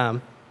inclined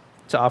to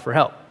offer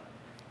help.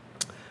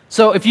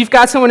 So if you've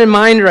got someone in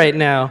mind right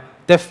now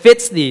that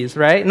fits these,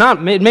 right?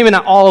 Maybe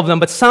not all of them,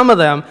 but some of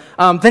them,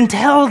 then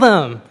tell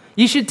them.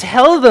 You should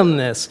tell them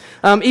this.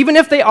 Even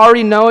if they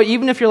already know it,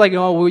 even if you're like,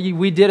 oh,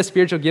 we did a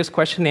spiritual gifts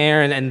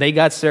questionnaire and they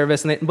got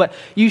service, but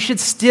you should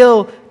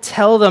still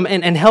tell them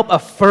and help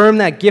affirm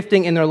that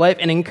gifting in their life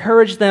and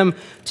encourage them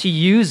to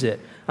use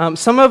it.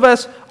 Some of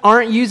us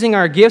aren't using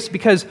our gifts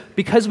because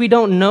we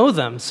don't know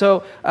them.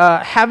 So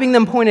having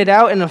them pointed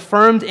out and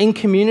affirmed in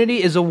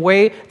community is a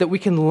way that we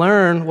can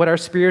learn what our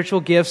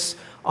spiritual gifts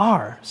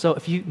are. So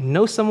if you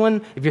know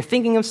someone, if you're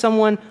thinking of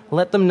someone,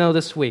 let them know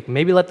this week.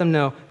 Maybe let them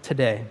know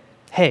today.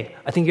 Hey,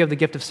 I think you have the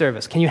gift of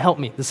service. Can you help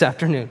me this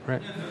afternoon?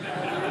 Right?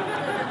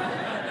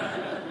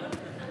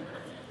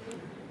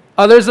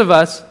 Others of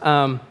us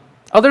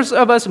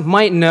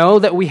might know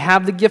that we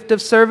have the gift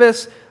of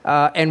service,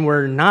 and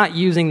we're not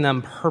using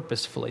them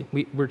purposefully.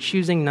 We're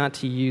choosing not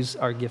to use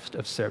our gift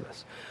of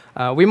service.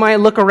 We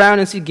might look around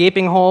and see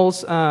gaping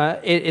holes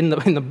in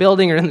the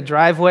building or in the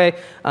driveway,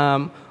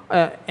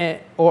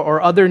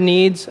 or other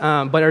needs,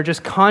 but are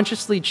just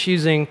consciously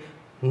choosing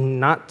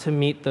not to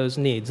meet those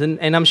needs.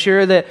 And I'm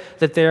sure that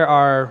there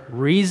are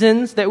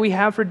reasons that we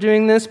have for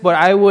doing this, but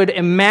I would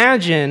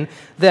imagine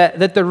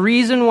that the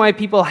reason why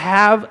people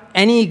have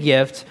any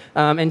gift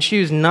and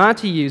choose not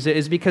to use it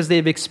is because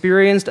they've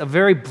experienced a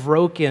very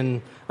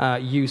broken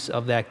use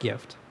of that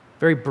gift.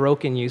 Very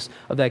broken use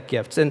of that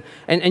gift.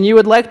 And you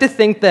would like to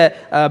think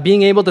that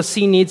being able to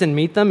see needs and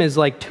meet them is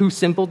like too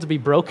simple to be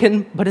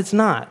broken, but it's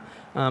not.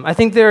 I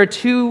think there are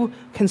two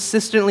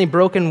consistently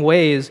broken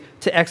ways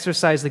to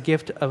exercise the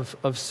gift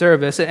of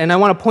service, and I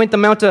want to point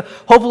them out to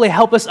hopefully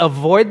help us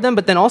avoid them,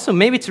 but then also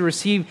maybe to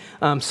receive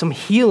some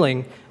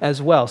healing as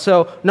well.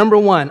 So, number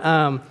one,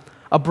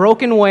 a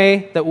broken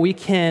way that we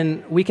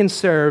can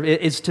serve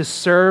is to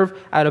serve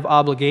out of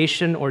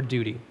obligation or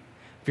duty.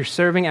 If you're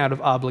serving out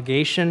of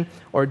obligation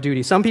or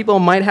duty. Some people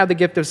might have the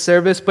gift of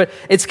service, but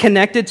it's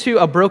connected to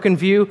a broken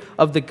view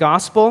of the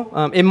gospel.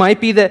 It might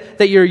be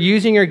that you're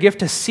using your gift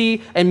to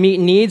see and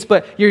meet needs,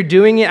 but you're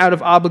doing it out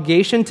of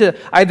obligation to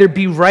either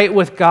be right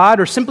with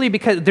God or simply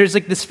because there's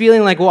like this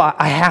feeling like, well,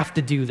 I have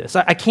to do this.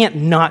 I can't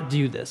not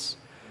do this.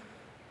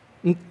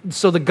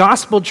 So the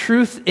gospel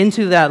truth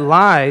into that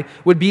lie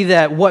would be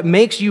that what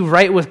makes you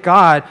right with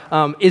God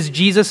is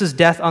Jesus'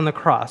 death on the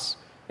cross.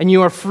 And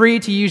you are free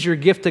to use your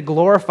gift to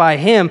glorify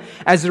Him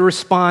as a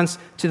response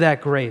to that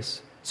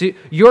grace. So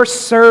your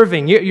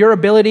serving, your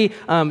ability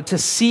to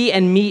see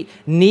and meet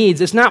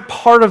needs is not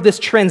part of this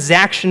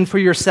transaction for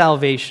your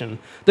salvation.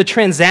 The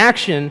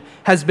transaction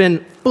has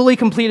been fully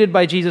completed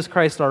by Jesus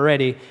Christ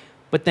already,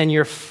 but then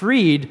you're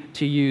freed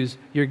to use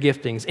your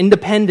giftings,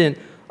 independent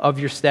of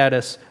your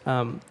status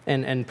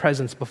and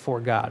presence before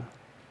God.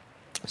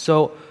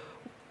 So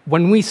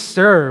when we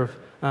serve,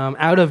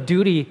 out of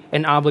duty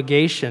and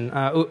obligation,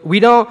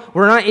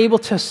 we're not able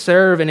to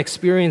serve and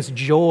experience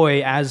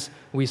joy as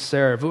we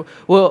serve.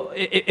 Well,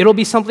 it'll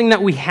be something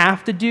that we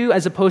have to do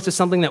as opposed to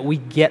something that we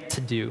get to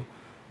do,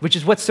 which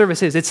is what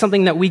service is. It's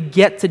something that we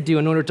get to do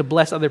in order to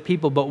bless other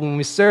people, but when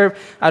we serve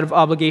out of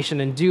obligation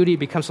and duty, it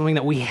becomes something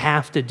that we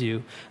have to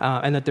do,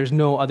 and that there's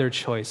no other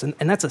choice.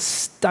 And that's a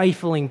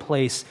stifling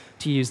place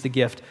to use the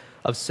gift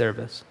of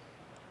service.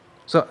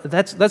 So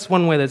that's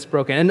one way that's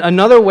broken. And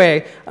another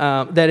way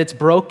that it's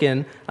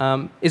broken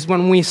is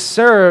when we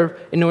serve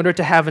in order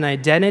to have an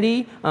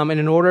identity and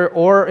in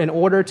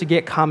order to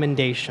get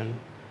commendation.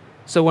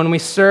 So when we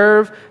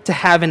serve to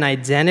have an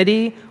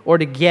identity or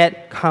to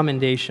get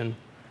commendation.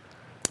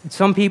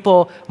 Some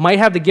people might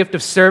have the gift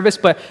of service,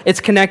 but it's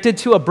connected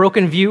to a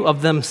broken view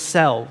of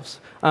themselves.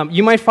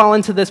 You might fall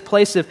into this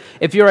place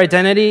if your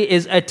identity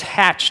is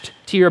attached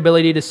to your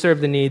ability to serve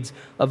the needs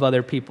of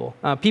other people.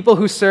 People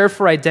who serve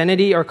for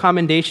identity or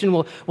commendation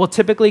will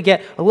typically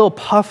get a little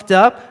puffed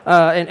up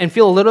and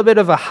feel a little bit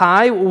of a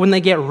high when they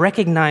get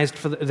recognized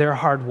for their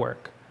hard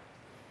work.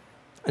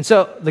 And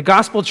so the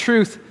gospel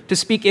truth to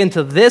speak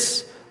into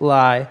this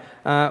lie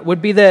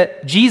would be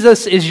that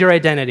Jesus is your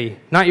identity,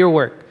 not your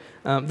work.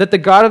 That the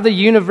God of the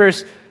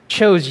universe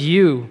chose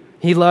you.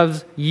 He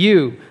loves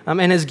you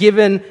and has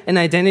given an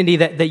identity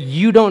that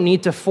you don't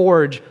need to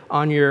forge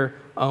on your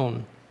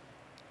own.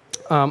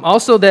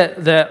 Also,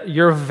 that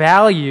your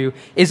value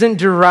isn't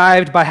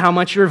derived by how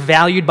much you're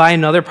valued by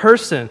another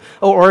person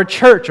or a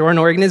church or an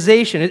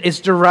organization. It's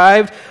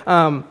derived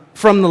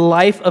from the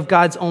life of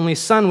God's only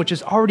Son, which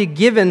is already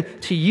given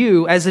to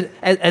you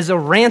as a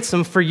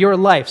ransom for your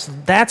life. So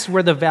that's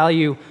where the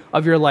value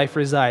of your life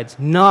resides,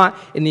 not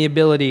in the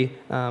ability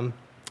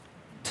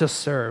to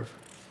serve.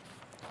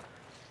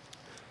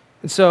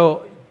 And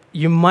so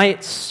you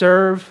might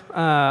serve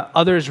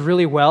others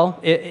really well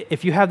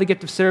if you have the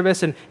gift of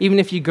service, and even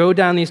if you go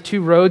down these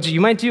two roads,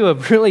 you might do a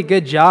really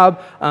good job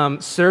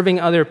serving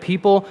other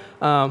people,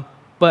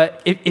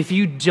 but if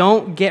you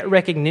don't get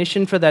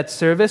recognition for that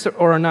service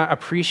or are not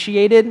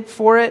appreciated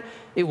for it,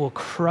 it will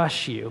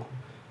crush you.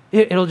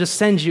 It'll just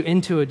send you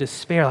into a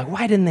despair, like,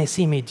 why didn't they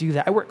see me do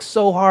that? I worked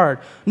so hard.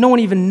 No one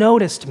even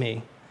noticed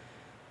me.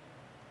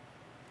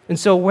 And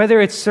so whether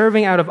it's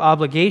serving out of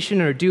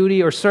obligation or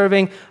duty or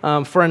serving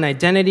for an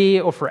identity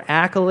or for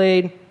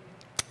accolade,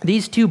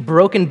 these two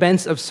broken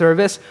bents of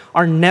service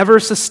are never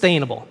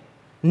sustainable.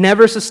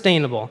 Never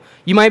sustainable.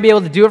 You might be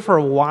able to do it for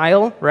a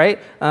while, right?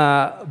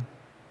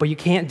 But you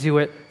can't do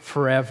it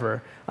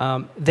forever.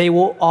 They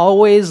will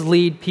always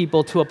lead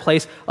people to a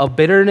place of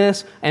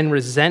bitterness and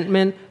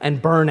resentment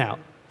and burnout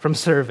from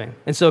serving.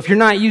 And so if you're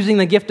not using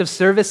the gift of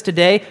service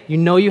today, you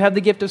know you have the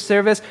gift of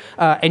service,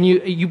 and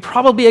you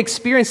probably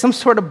experienced some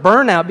sort of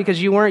burnout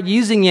because you weren't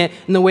using it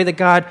in the way that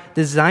God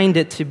designed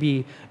it to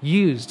be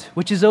used,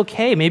 which is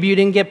okay. Maybe you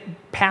didn't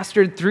get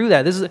pastored through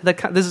that. This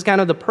is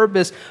kind of the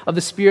purpose of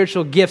the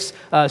Spiritual Gifts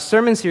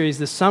sermon series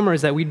this summer,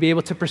 is that we'd be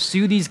able to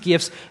pursue these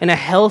gifts in a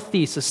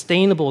healthy,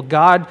 sustainable,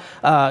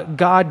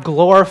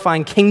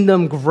 God-glorifying,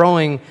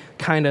 kingdom-growing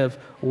kind of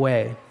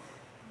way.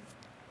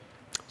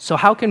 So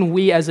how can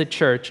we as a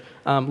church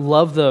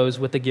love those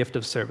with the gift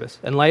of service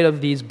in light of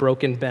these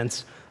broken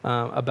bents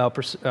of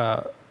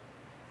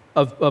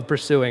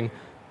pursuing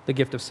the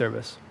gift of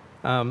service?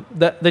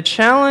 The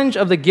challenge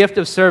of the gift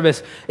of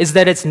service is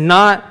that it's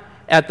not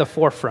at the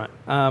forefront.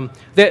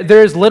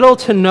 There's little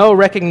to no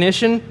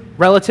recognition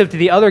relative to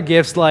the other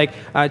gifts like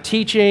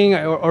teaching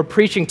or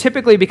preaching,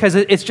 typically because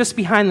it's just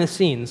behind the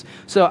scenes.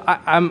 So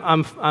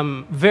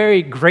I'm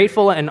very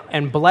grateful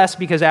and blessed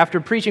because after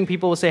preaching,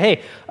 people will say,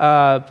 hey,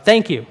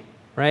 thank you,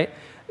 right?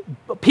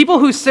 People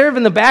who serve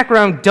in the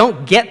background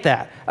don't get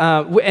that.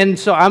 And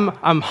so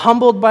I'm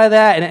humbled by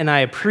that, and I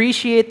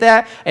appreciate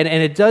that, and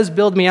it does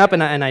build me up,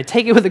 and I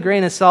take it with a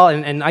grain of salt,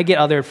 and I get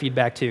other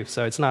feedback too,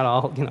 so it's not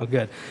all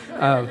good.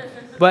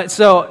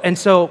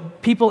 So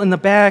people in the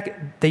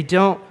back, they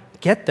don't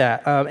get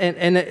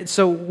that,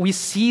 so we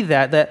see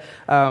that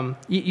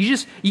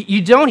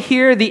you don't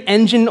hear the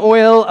engine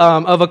oil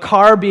of a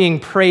car being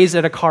praised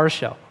at a car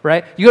show,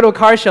 right? You go to a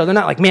car show, they're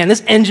not like, man,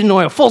 this engine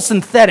oil, full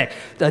synthetic,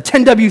 the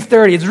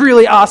 10W30, it's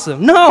really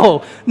awesome.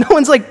 No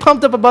one's like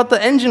pumped up about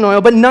the engine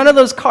oil, but none of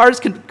those cars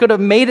could have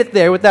made it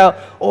there without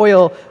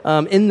oil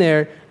in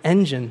their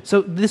engine.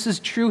 So this is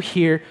true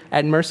here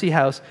at Mercy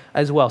House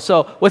as well.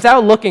 So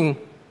without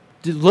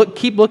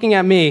keep looking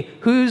at me.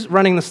 Who's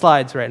running the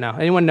slides right now?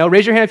 Anyone know?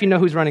 Raise your hand if you know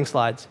who's running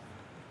slides.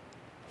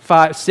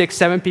 5, 6,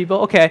 7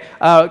 people? Okay.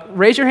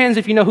 Raise your hands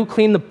if you know who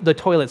cleaned the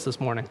toilets this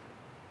morning.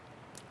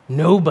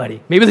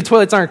 Nobody. Maybe the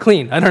toilets aren't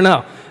clean. I don't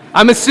know.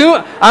 I'm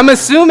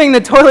assuming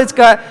the toilets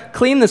got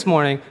cleaned this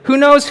morning. Who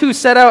knows who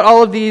set out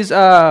all of these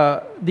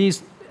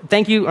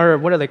thank you, or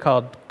what are they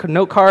called?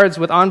 Note cards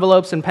with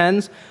envelopes and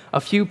pens? A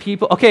few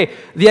people. Okay,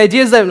 the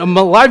idea is that a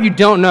lot of you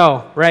don't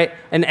know, right?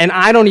 And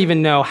I don't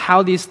even know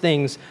how these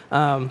things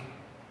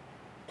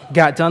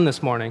got done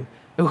this morning.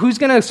 Who's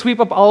going to sweep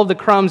up all of the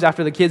crumbs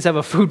after the kids have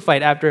a food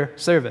fight after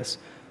service?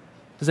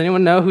 Does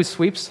anyone know who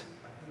sweeps?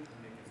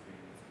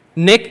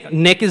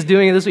 Nick is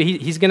doing it this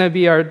week. He's going to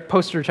be our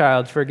poster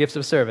child for gifts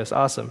of service.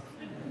 Awesome.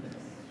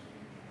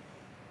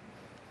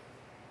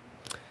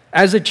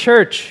 As a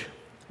church,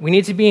 we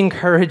need to be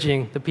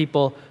encouraging the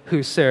people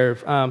who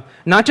serve,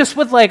 not just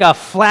with like a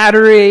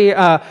flattery,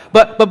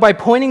 but by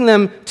pointing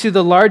them to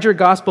the larger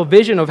gospel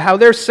vision of how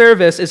their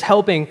service is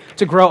helping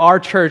to grow our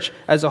church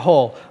as a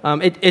whole.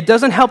 It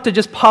doesn't help to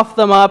just puff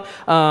them up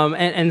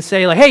and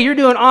say like, hey, you're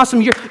doing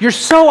awesome, you're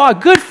so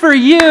good for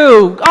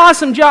you,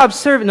 awesome job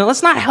serving. No,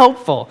 that's not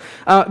helpful.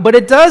 But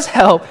it does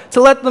help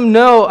to let them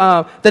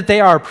know that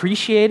they are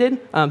appreciated,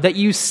 that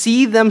you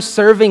see them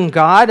serving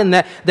God, and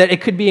that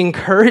it could be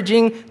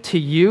encouraging to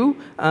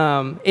you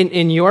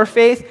in your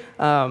faith,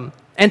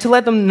 and to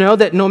let them know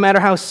that no matter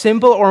how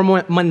simple or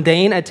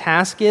mundane a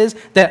task is,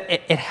 that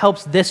it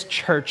helps this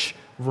church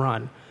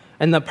run.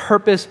 And the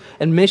purpose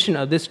and mission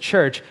of this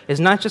church is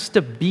not just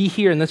to be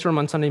here in this room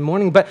on Sunday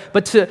morning,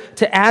 but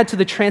to add to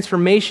the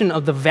transformation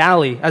of the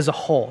valley as a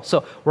whole.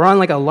 So we're on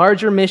like a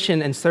larger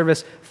mission, and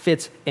service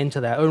fits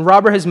into that. And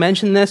Robert has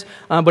mentioned this,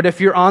 but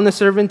if you're on the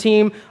servant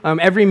team,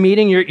 every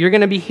meeting you're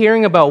going to be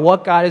hearing about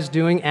what God is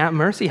doing at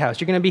Mercy House.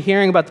 You're going to be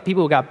hearing about the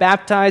people who got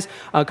baptized,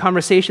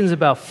 conversations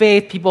about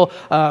faith, people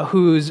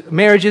whose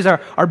marriages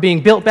are being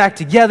built back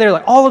together,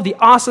 like all of the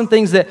awesome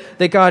things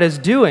that God is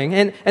doing.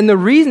 And the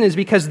reason is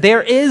because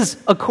there is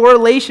a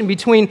correlation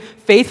between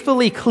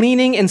faithfully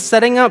cleaning and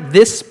setting up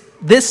this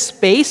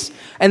space,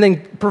 and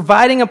then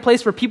providing a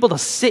place for people to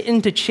sit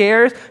into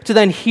chairs to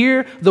then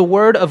hear the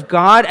word of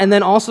God, and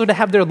then also to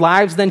have their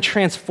lives then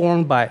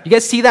transformed by it. You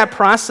guys see that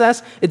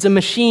process? It's a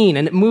machine,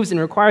 and it moves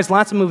and requires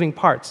lots of moving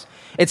parts.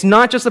 It's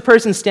not just the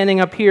person standing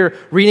up here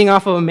reading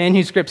off of a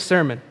manuscript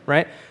sermon,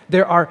 right?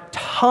 There are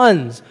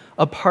tons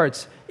of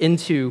parts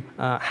into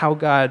how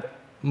God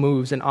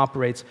moves and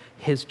operates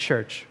his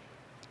church.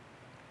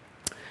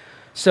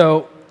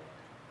 So,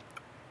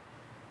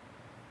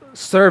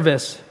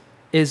 service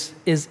is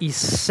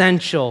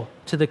essential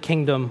to the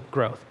kingdom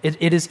growth.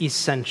 It is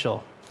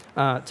essential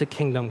to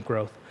kingdom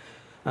growth.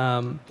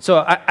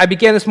 So I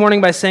began this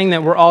morning by saying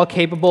that we're all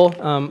capable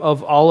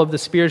of all of the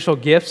spiritual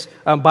gifts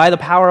by the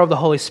power of the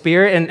Holy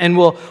Spirit, and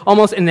will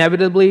almost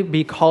inevitably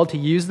be called to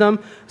use them.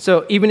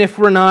 So even if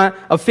we're not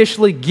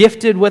officially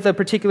gifted with a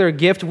particular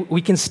gift,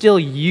 we can still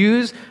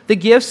use the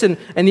gifts, and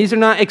these are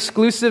not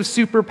exclusive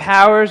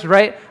superpowers,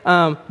 right?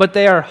 But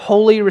they are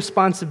holy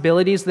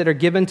responsibilities that are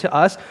given to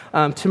us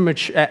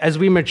as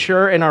we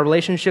mature in our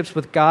relationships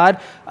with God,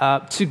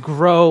 to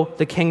grow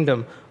the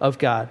kingdom of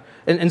God.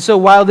 And so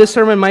while this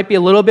sermon might be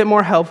a little bit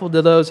more helpful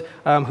to those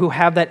who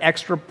have that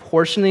extra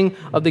portioning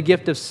of the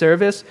gift of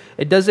service,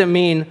 it doesn't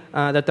mean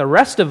that the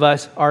rest of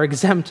us are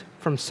exempt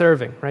from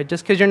serving, right?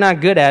 Just because you're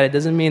not good at it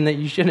doesn't mean that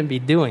you shouldn't be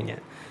doing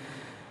it.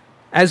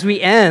 As we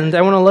end,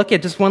 I want to look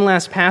at just one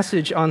last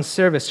passage on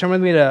service. Turn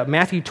with me to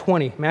Matthew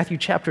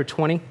chapter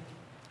 20.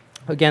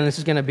 Again, this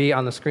is going to be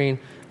on the screen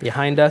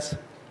behind us.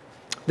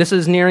 This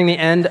is nearing the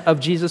end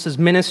of Jesus'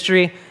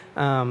 ministry.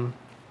 In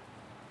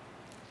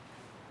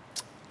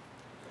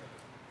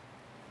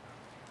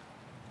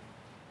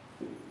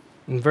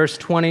verse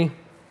 20,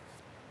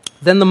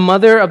 then the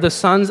mother of the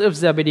sons of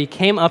Zebedee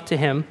came up to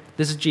him,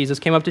 this is Jesus,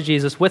 came up to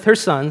Jesus with her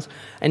sons,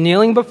 and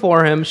kneeling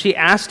before him, she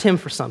asked him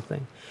for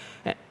something.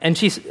 And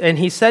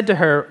he said to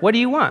her, what do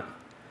you want?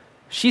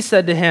 She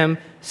said to him,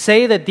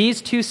 say that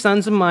these two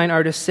sons of mine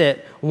are to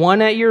sit,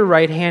 one at your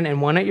right hand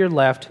and one at your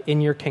left, in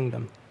your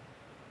kingdom.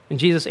 And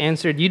Jesus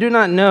answered, you do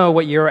not know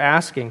what you are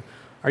asking.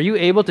 Are you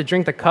able to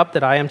drink the cup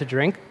that I am to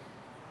drink?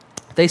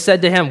 They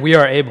said to him, we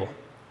are able.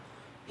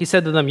 He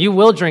said to them, you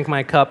will drink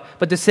my cup,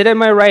 but to sit at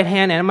my right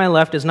hand and at my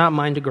left is not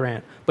mine to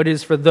grant, but it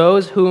is for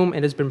those whom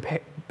it has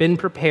been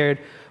prepared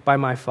by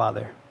my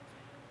Father.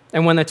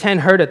 And when the 10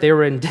 heard it, they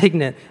were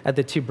indignant at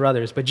the two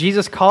brothers. But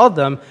Jesus called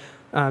them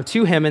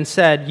to him and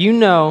said, you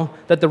know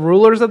that the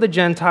rulers of the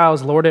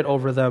Gentiles lord it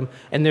over them,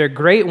 and their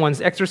great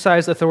ones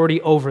exercise authority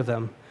over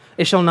them.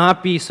 It shall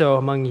not be so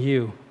among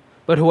you.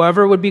 But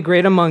whoever would be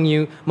great among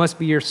you must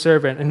be your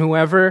servant, and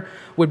whoever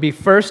would be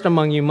first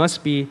among you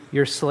must be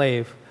your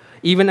slave.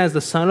 Even as the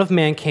Son of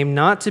Man came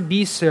not to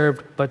be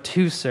served, but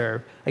to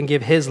serve, and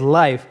give his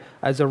life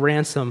as a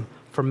ransom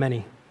for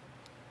many.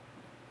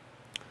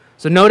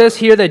 So notice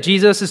here that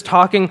Jesus is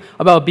talking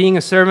about being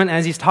a servant.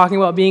 As he's talking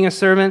about being a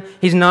servant,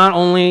 he's not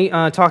only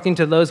talking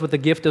to those with the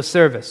gift of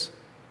service,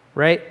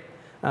 right?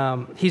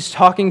 He's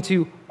talking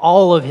to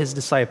all of his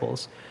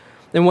disciples.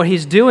 And what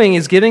he's doing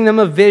is giving them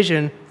a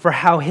vision for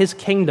how his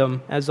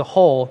kingdom as a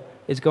whole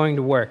is going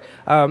to work.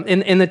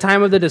 In the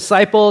time of the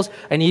disciples,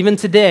 and even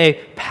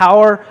today,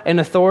 power and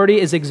authority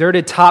is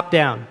exerted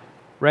top-down,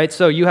 right?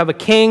 So you have a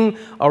king,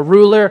 a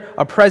ruler,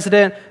 a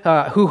president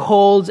who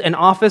holds an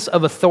office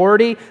of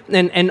authority,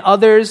 and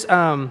others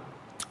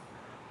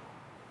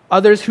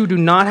who do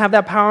not have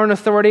that power and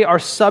authority are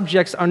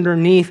subjects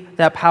underneath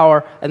that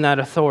power and that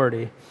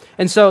authority.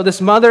 And so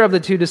this mother of the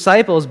two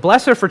disciples,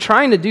 bless her for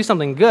trying to do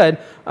something good,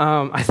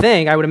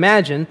 I would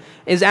imagine,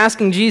 is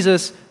asking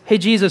Jesus, hey,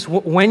 Jesus,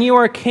 when you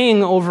are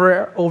king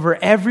over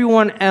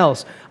everyone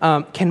else,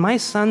 can my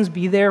sons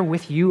be there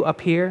with you up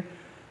here?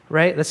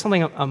 Right? That's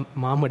something a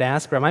mom would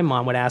ask, or my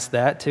mom would ask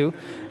that too.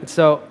 And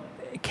so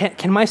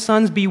can my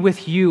sons be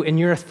with you in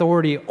your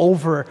authority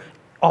over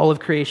all of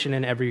creation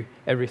and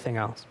everything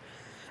else?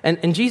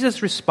 And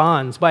Jesus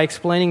responds by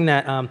explaining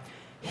that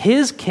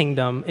his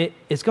kingdom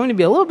is going to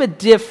be a little bit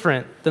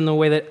different than the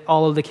way that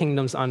all of the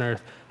kingdoms on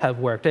earth have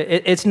worked.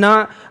 It's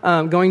not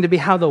going to be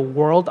how the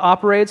world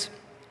operates,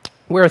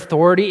 where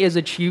authority is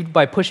achieved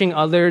by pushing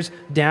others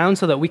down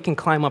so that we can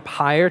climb up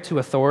higher to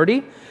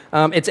authority.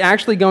 It's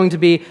actually going to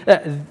be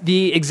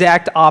the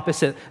exact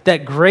opposite,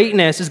 that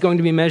greatness is going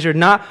to be measured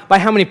not by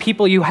how many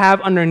people you have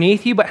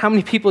underneath you, but how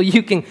many people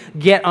you can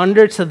get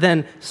under to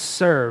then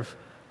serve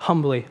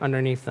humbly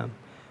underneath them.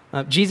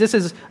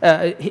 Jesus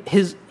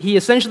he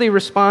essentially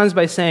responds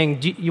by saying,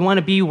 do you want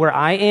to be where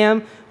I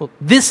am? Well,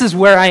 this is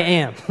where I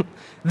am.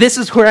 This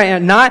is where I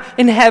am, not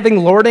in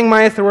having lording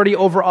my authority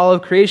over all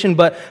of creation,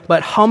 but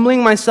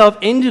humbling myself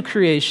into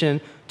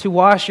creation to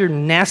wash your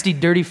nasty,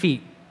 dirty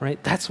feet,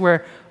 right? That's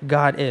where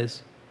God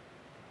is.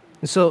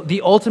 And so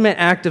the ultimate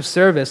act of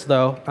service,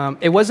 though,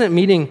 it wasn't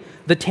meeting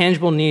the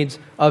tangible needs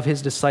of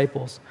his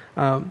disciples.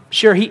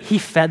 Sure, he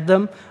fed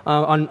them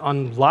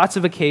on lots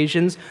of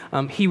occasions.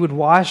 He would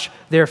wash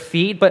their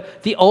feet.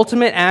 But the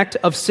ultimate act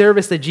of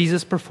service that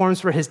Jesus performs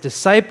for his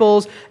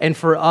disciples and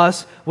for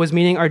us was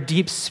meeting our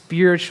deep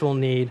spiritual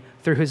need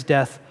through his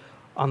death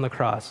on the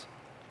cross.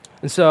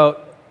 And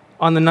so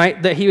on the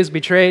night that he was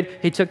betrayed,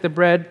 he took the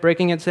bread,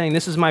 breaking it, saying,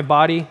 "This is my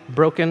body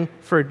broken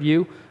for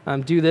you.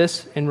 Do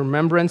this in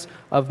remembrance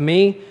of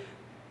me."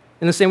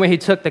 In the same way, he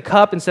took the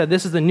cup and said,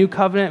 "This is the new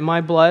covenant in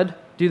my blood.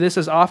 Do this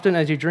as often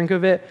as you drink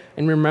of it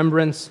in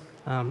remembrance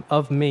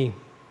of me."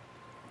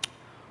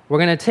 We're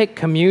going to take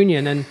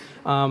communion,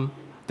 and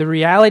the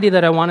reality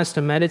that I want us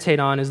to meditate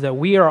on is that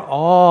we are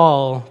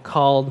all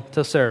called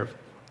to serve.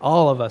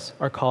 All of us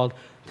are called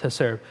to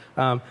serve.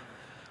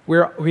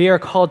 We are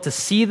called to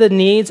see the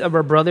needs of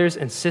our brothers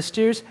and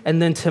sisters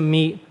and then to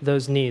meet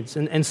those needs.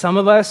 And some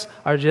of us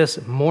are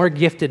just more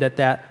gifted at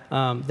that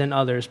than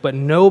others, but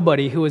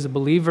nobody who is a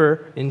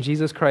believer in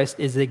Jesus Christ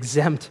is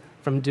exempt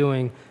from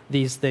doing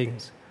these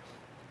things.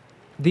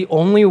 The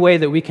only way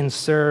that we can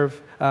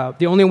serve,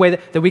 the only way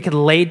that we can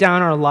lay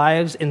down our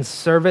lives in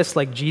service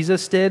like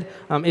Jesus did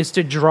is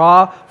to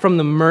draw from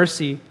the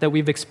mercy that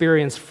we've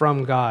experienced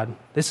from God.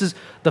 This is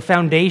the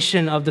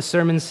foundation of the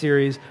sermon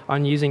series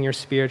on using your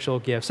spiritual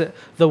gifts.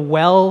 The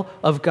well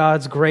of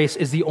God's grace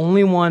is the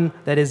only one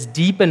that is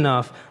deep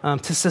enough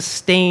to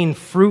sustain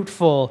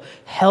fruitful,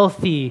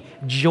 healthy,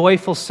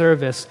 joyful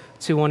service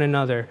to one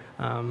another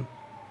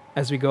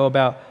as we go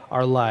about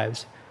our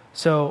lives.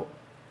 So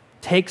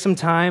take some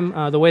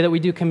time. The way that we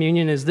do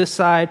communion is this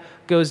side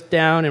goes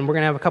down, and we're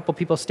going to have a couple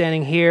people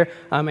standing here,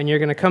 and you're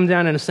going to come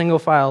down in a single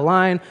file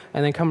line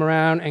and then come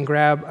around and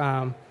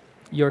grab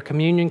your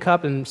communion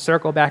cup and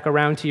circle back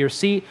around to your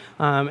seat,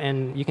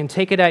 and you can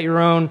take it at your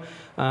own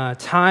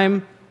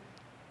time.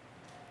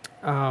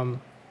 And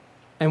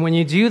when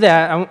you do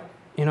that,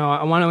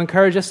 I want to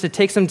encourage us to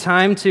take some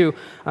time to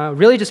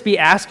really just be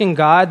asking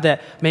God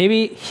that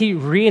maybe he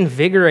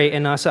reinvigorate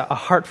in us a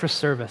heart for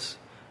service.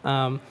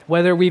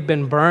 Whether we've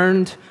been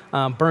burnt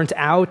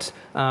out,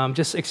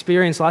 just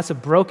experienced lots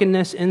of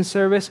brokenness in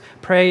service,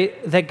 pray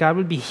that God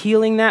would be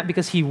healing that,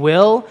 because he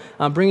will,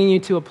 bringing you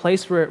to a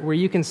place where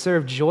you can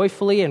serve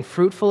joyfully and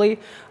fruitfully.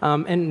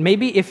 And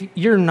maybe if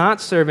you're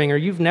not serving, or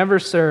you've never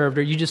served,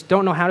 or you just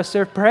don't know how to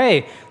serve,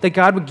 pray that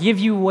God would give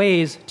you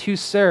ways to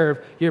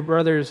serve your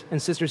brothers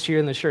and sisters here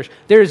in the church.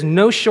 There is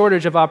no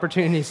shortage of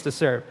opportunities to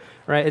serve.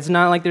 Right? It's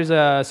not like there's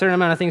a certain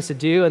amount of things to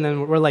do and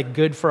then we're like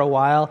good for a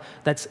while.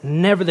 That's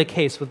never the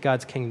case with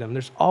God's kingdom.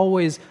 There's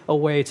always a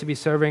way to be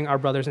serving our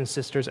brothers and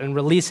sisters and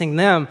releasing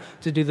them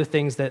to do the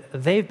things that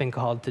they've been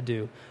called to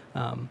do.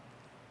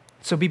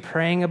 So be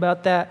praying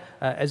about that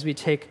as we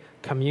take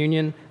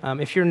communion.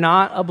 If you're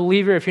not a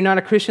believer, if you're not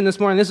a Christian this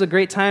morning, this is a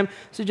great time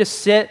to just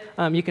sit.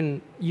 You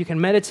can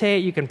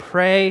meditate, you can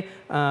pray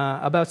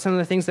about some of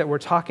the things that we're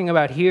talking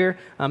about here.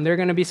 There are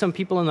going to be some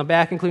people in the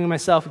back, including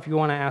myself, if you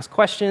want to ask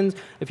questions,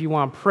 if you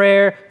want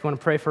prayer, if you want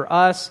to pray for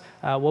us,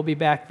 we'll be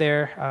back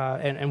there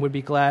and would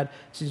be glad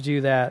to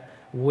do that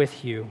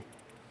with you.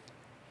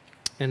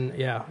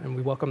 And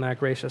we welcome that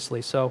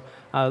graciously. So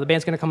the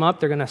band's going to come up.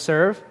 They're going to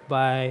serve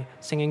by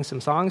singing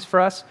some songs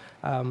for us.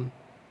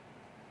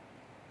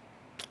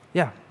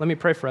 Let me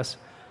pray for us.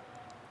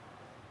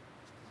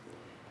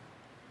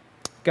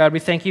 God, we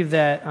thank you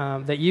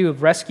that you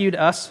have rescued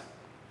us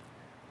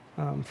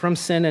from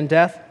sin and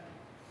death.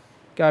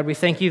 God, we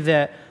thank you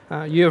that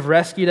you have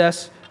rescued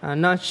us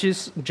not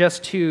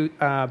just to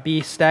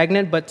be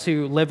stagnant, but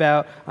to live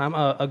out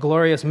a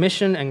glorious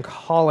mission and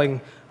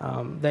calling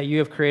that you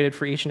have created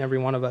for each and every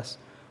one of us.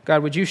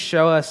 God, would you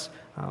show us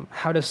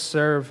how to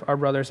serve our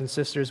brothers and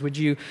sisters? Would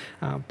you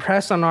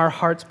press on our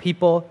hearts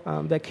people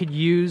that could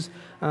use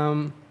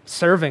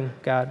serving,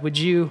 God? Would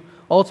you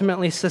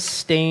ultimately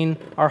sustain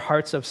our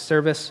hearts of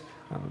service?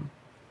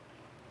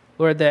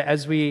 Lord, that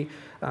as we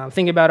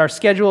think about our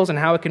schedules and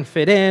how it can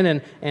fit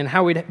in and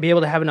how we'd be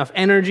able to have enough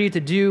energy to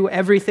do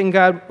everything,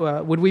 God,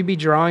 would we be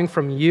drawing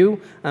from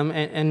you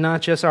and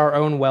not just our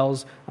own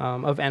wells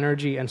of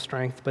energy and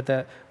strength, but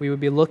that we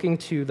would be looking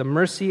to the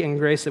mercy and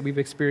grace that we've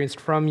experienced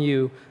from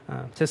you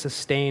to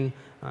sustain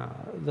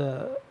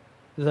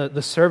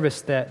the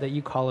service that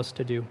you call us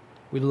to do.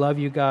 We love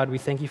you, God. We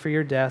thank you for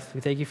your death.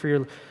 We thank you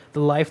for the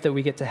life that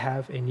we get to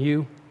have in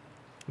you.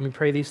 And we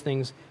pray these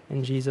things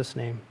in Jesus'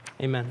 name.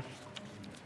 Amen.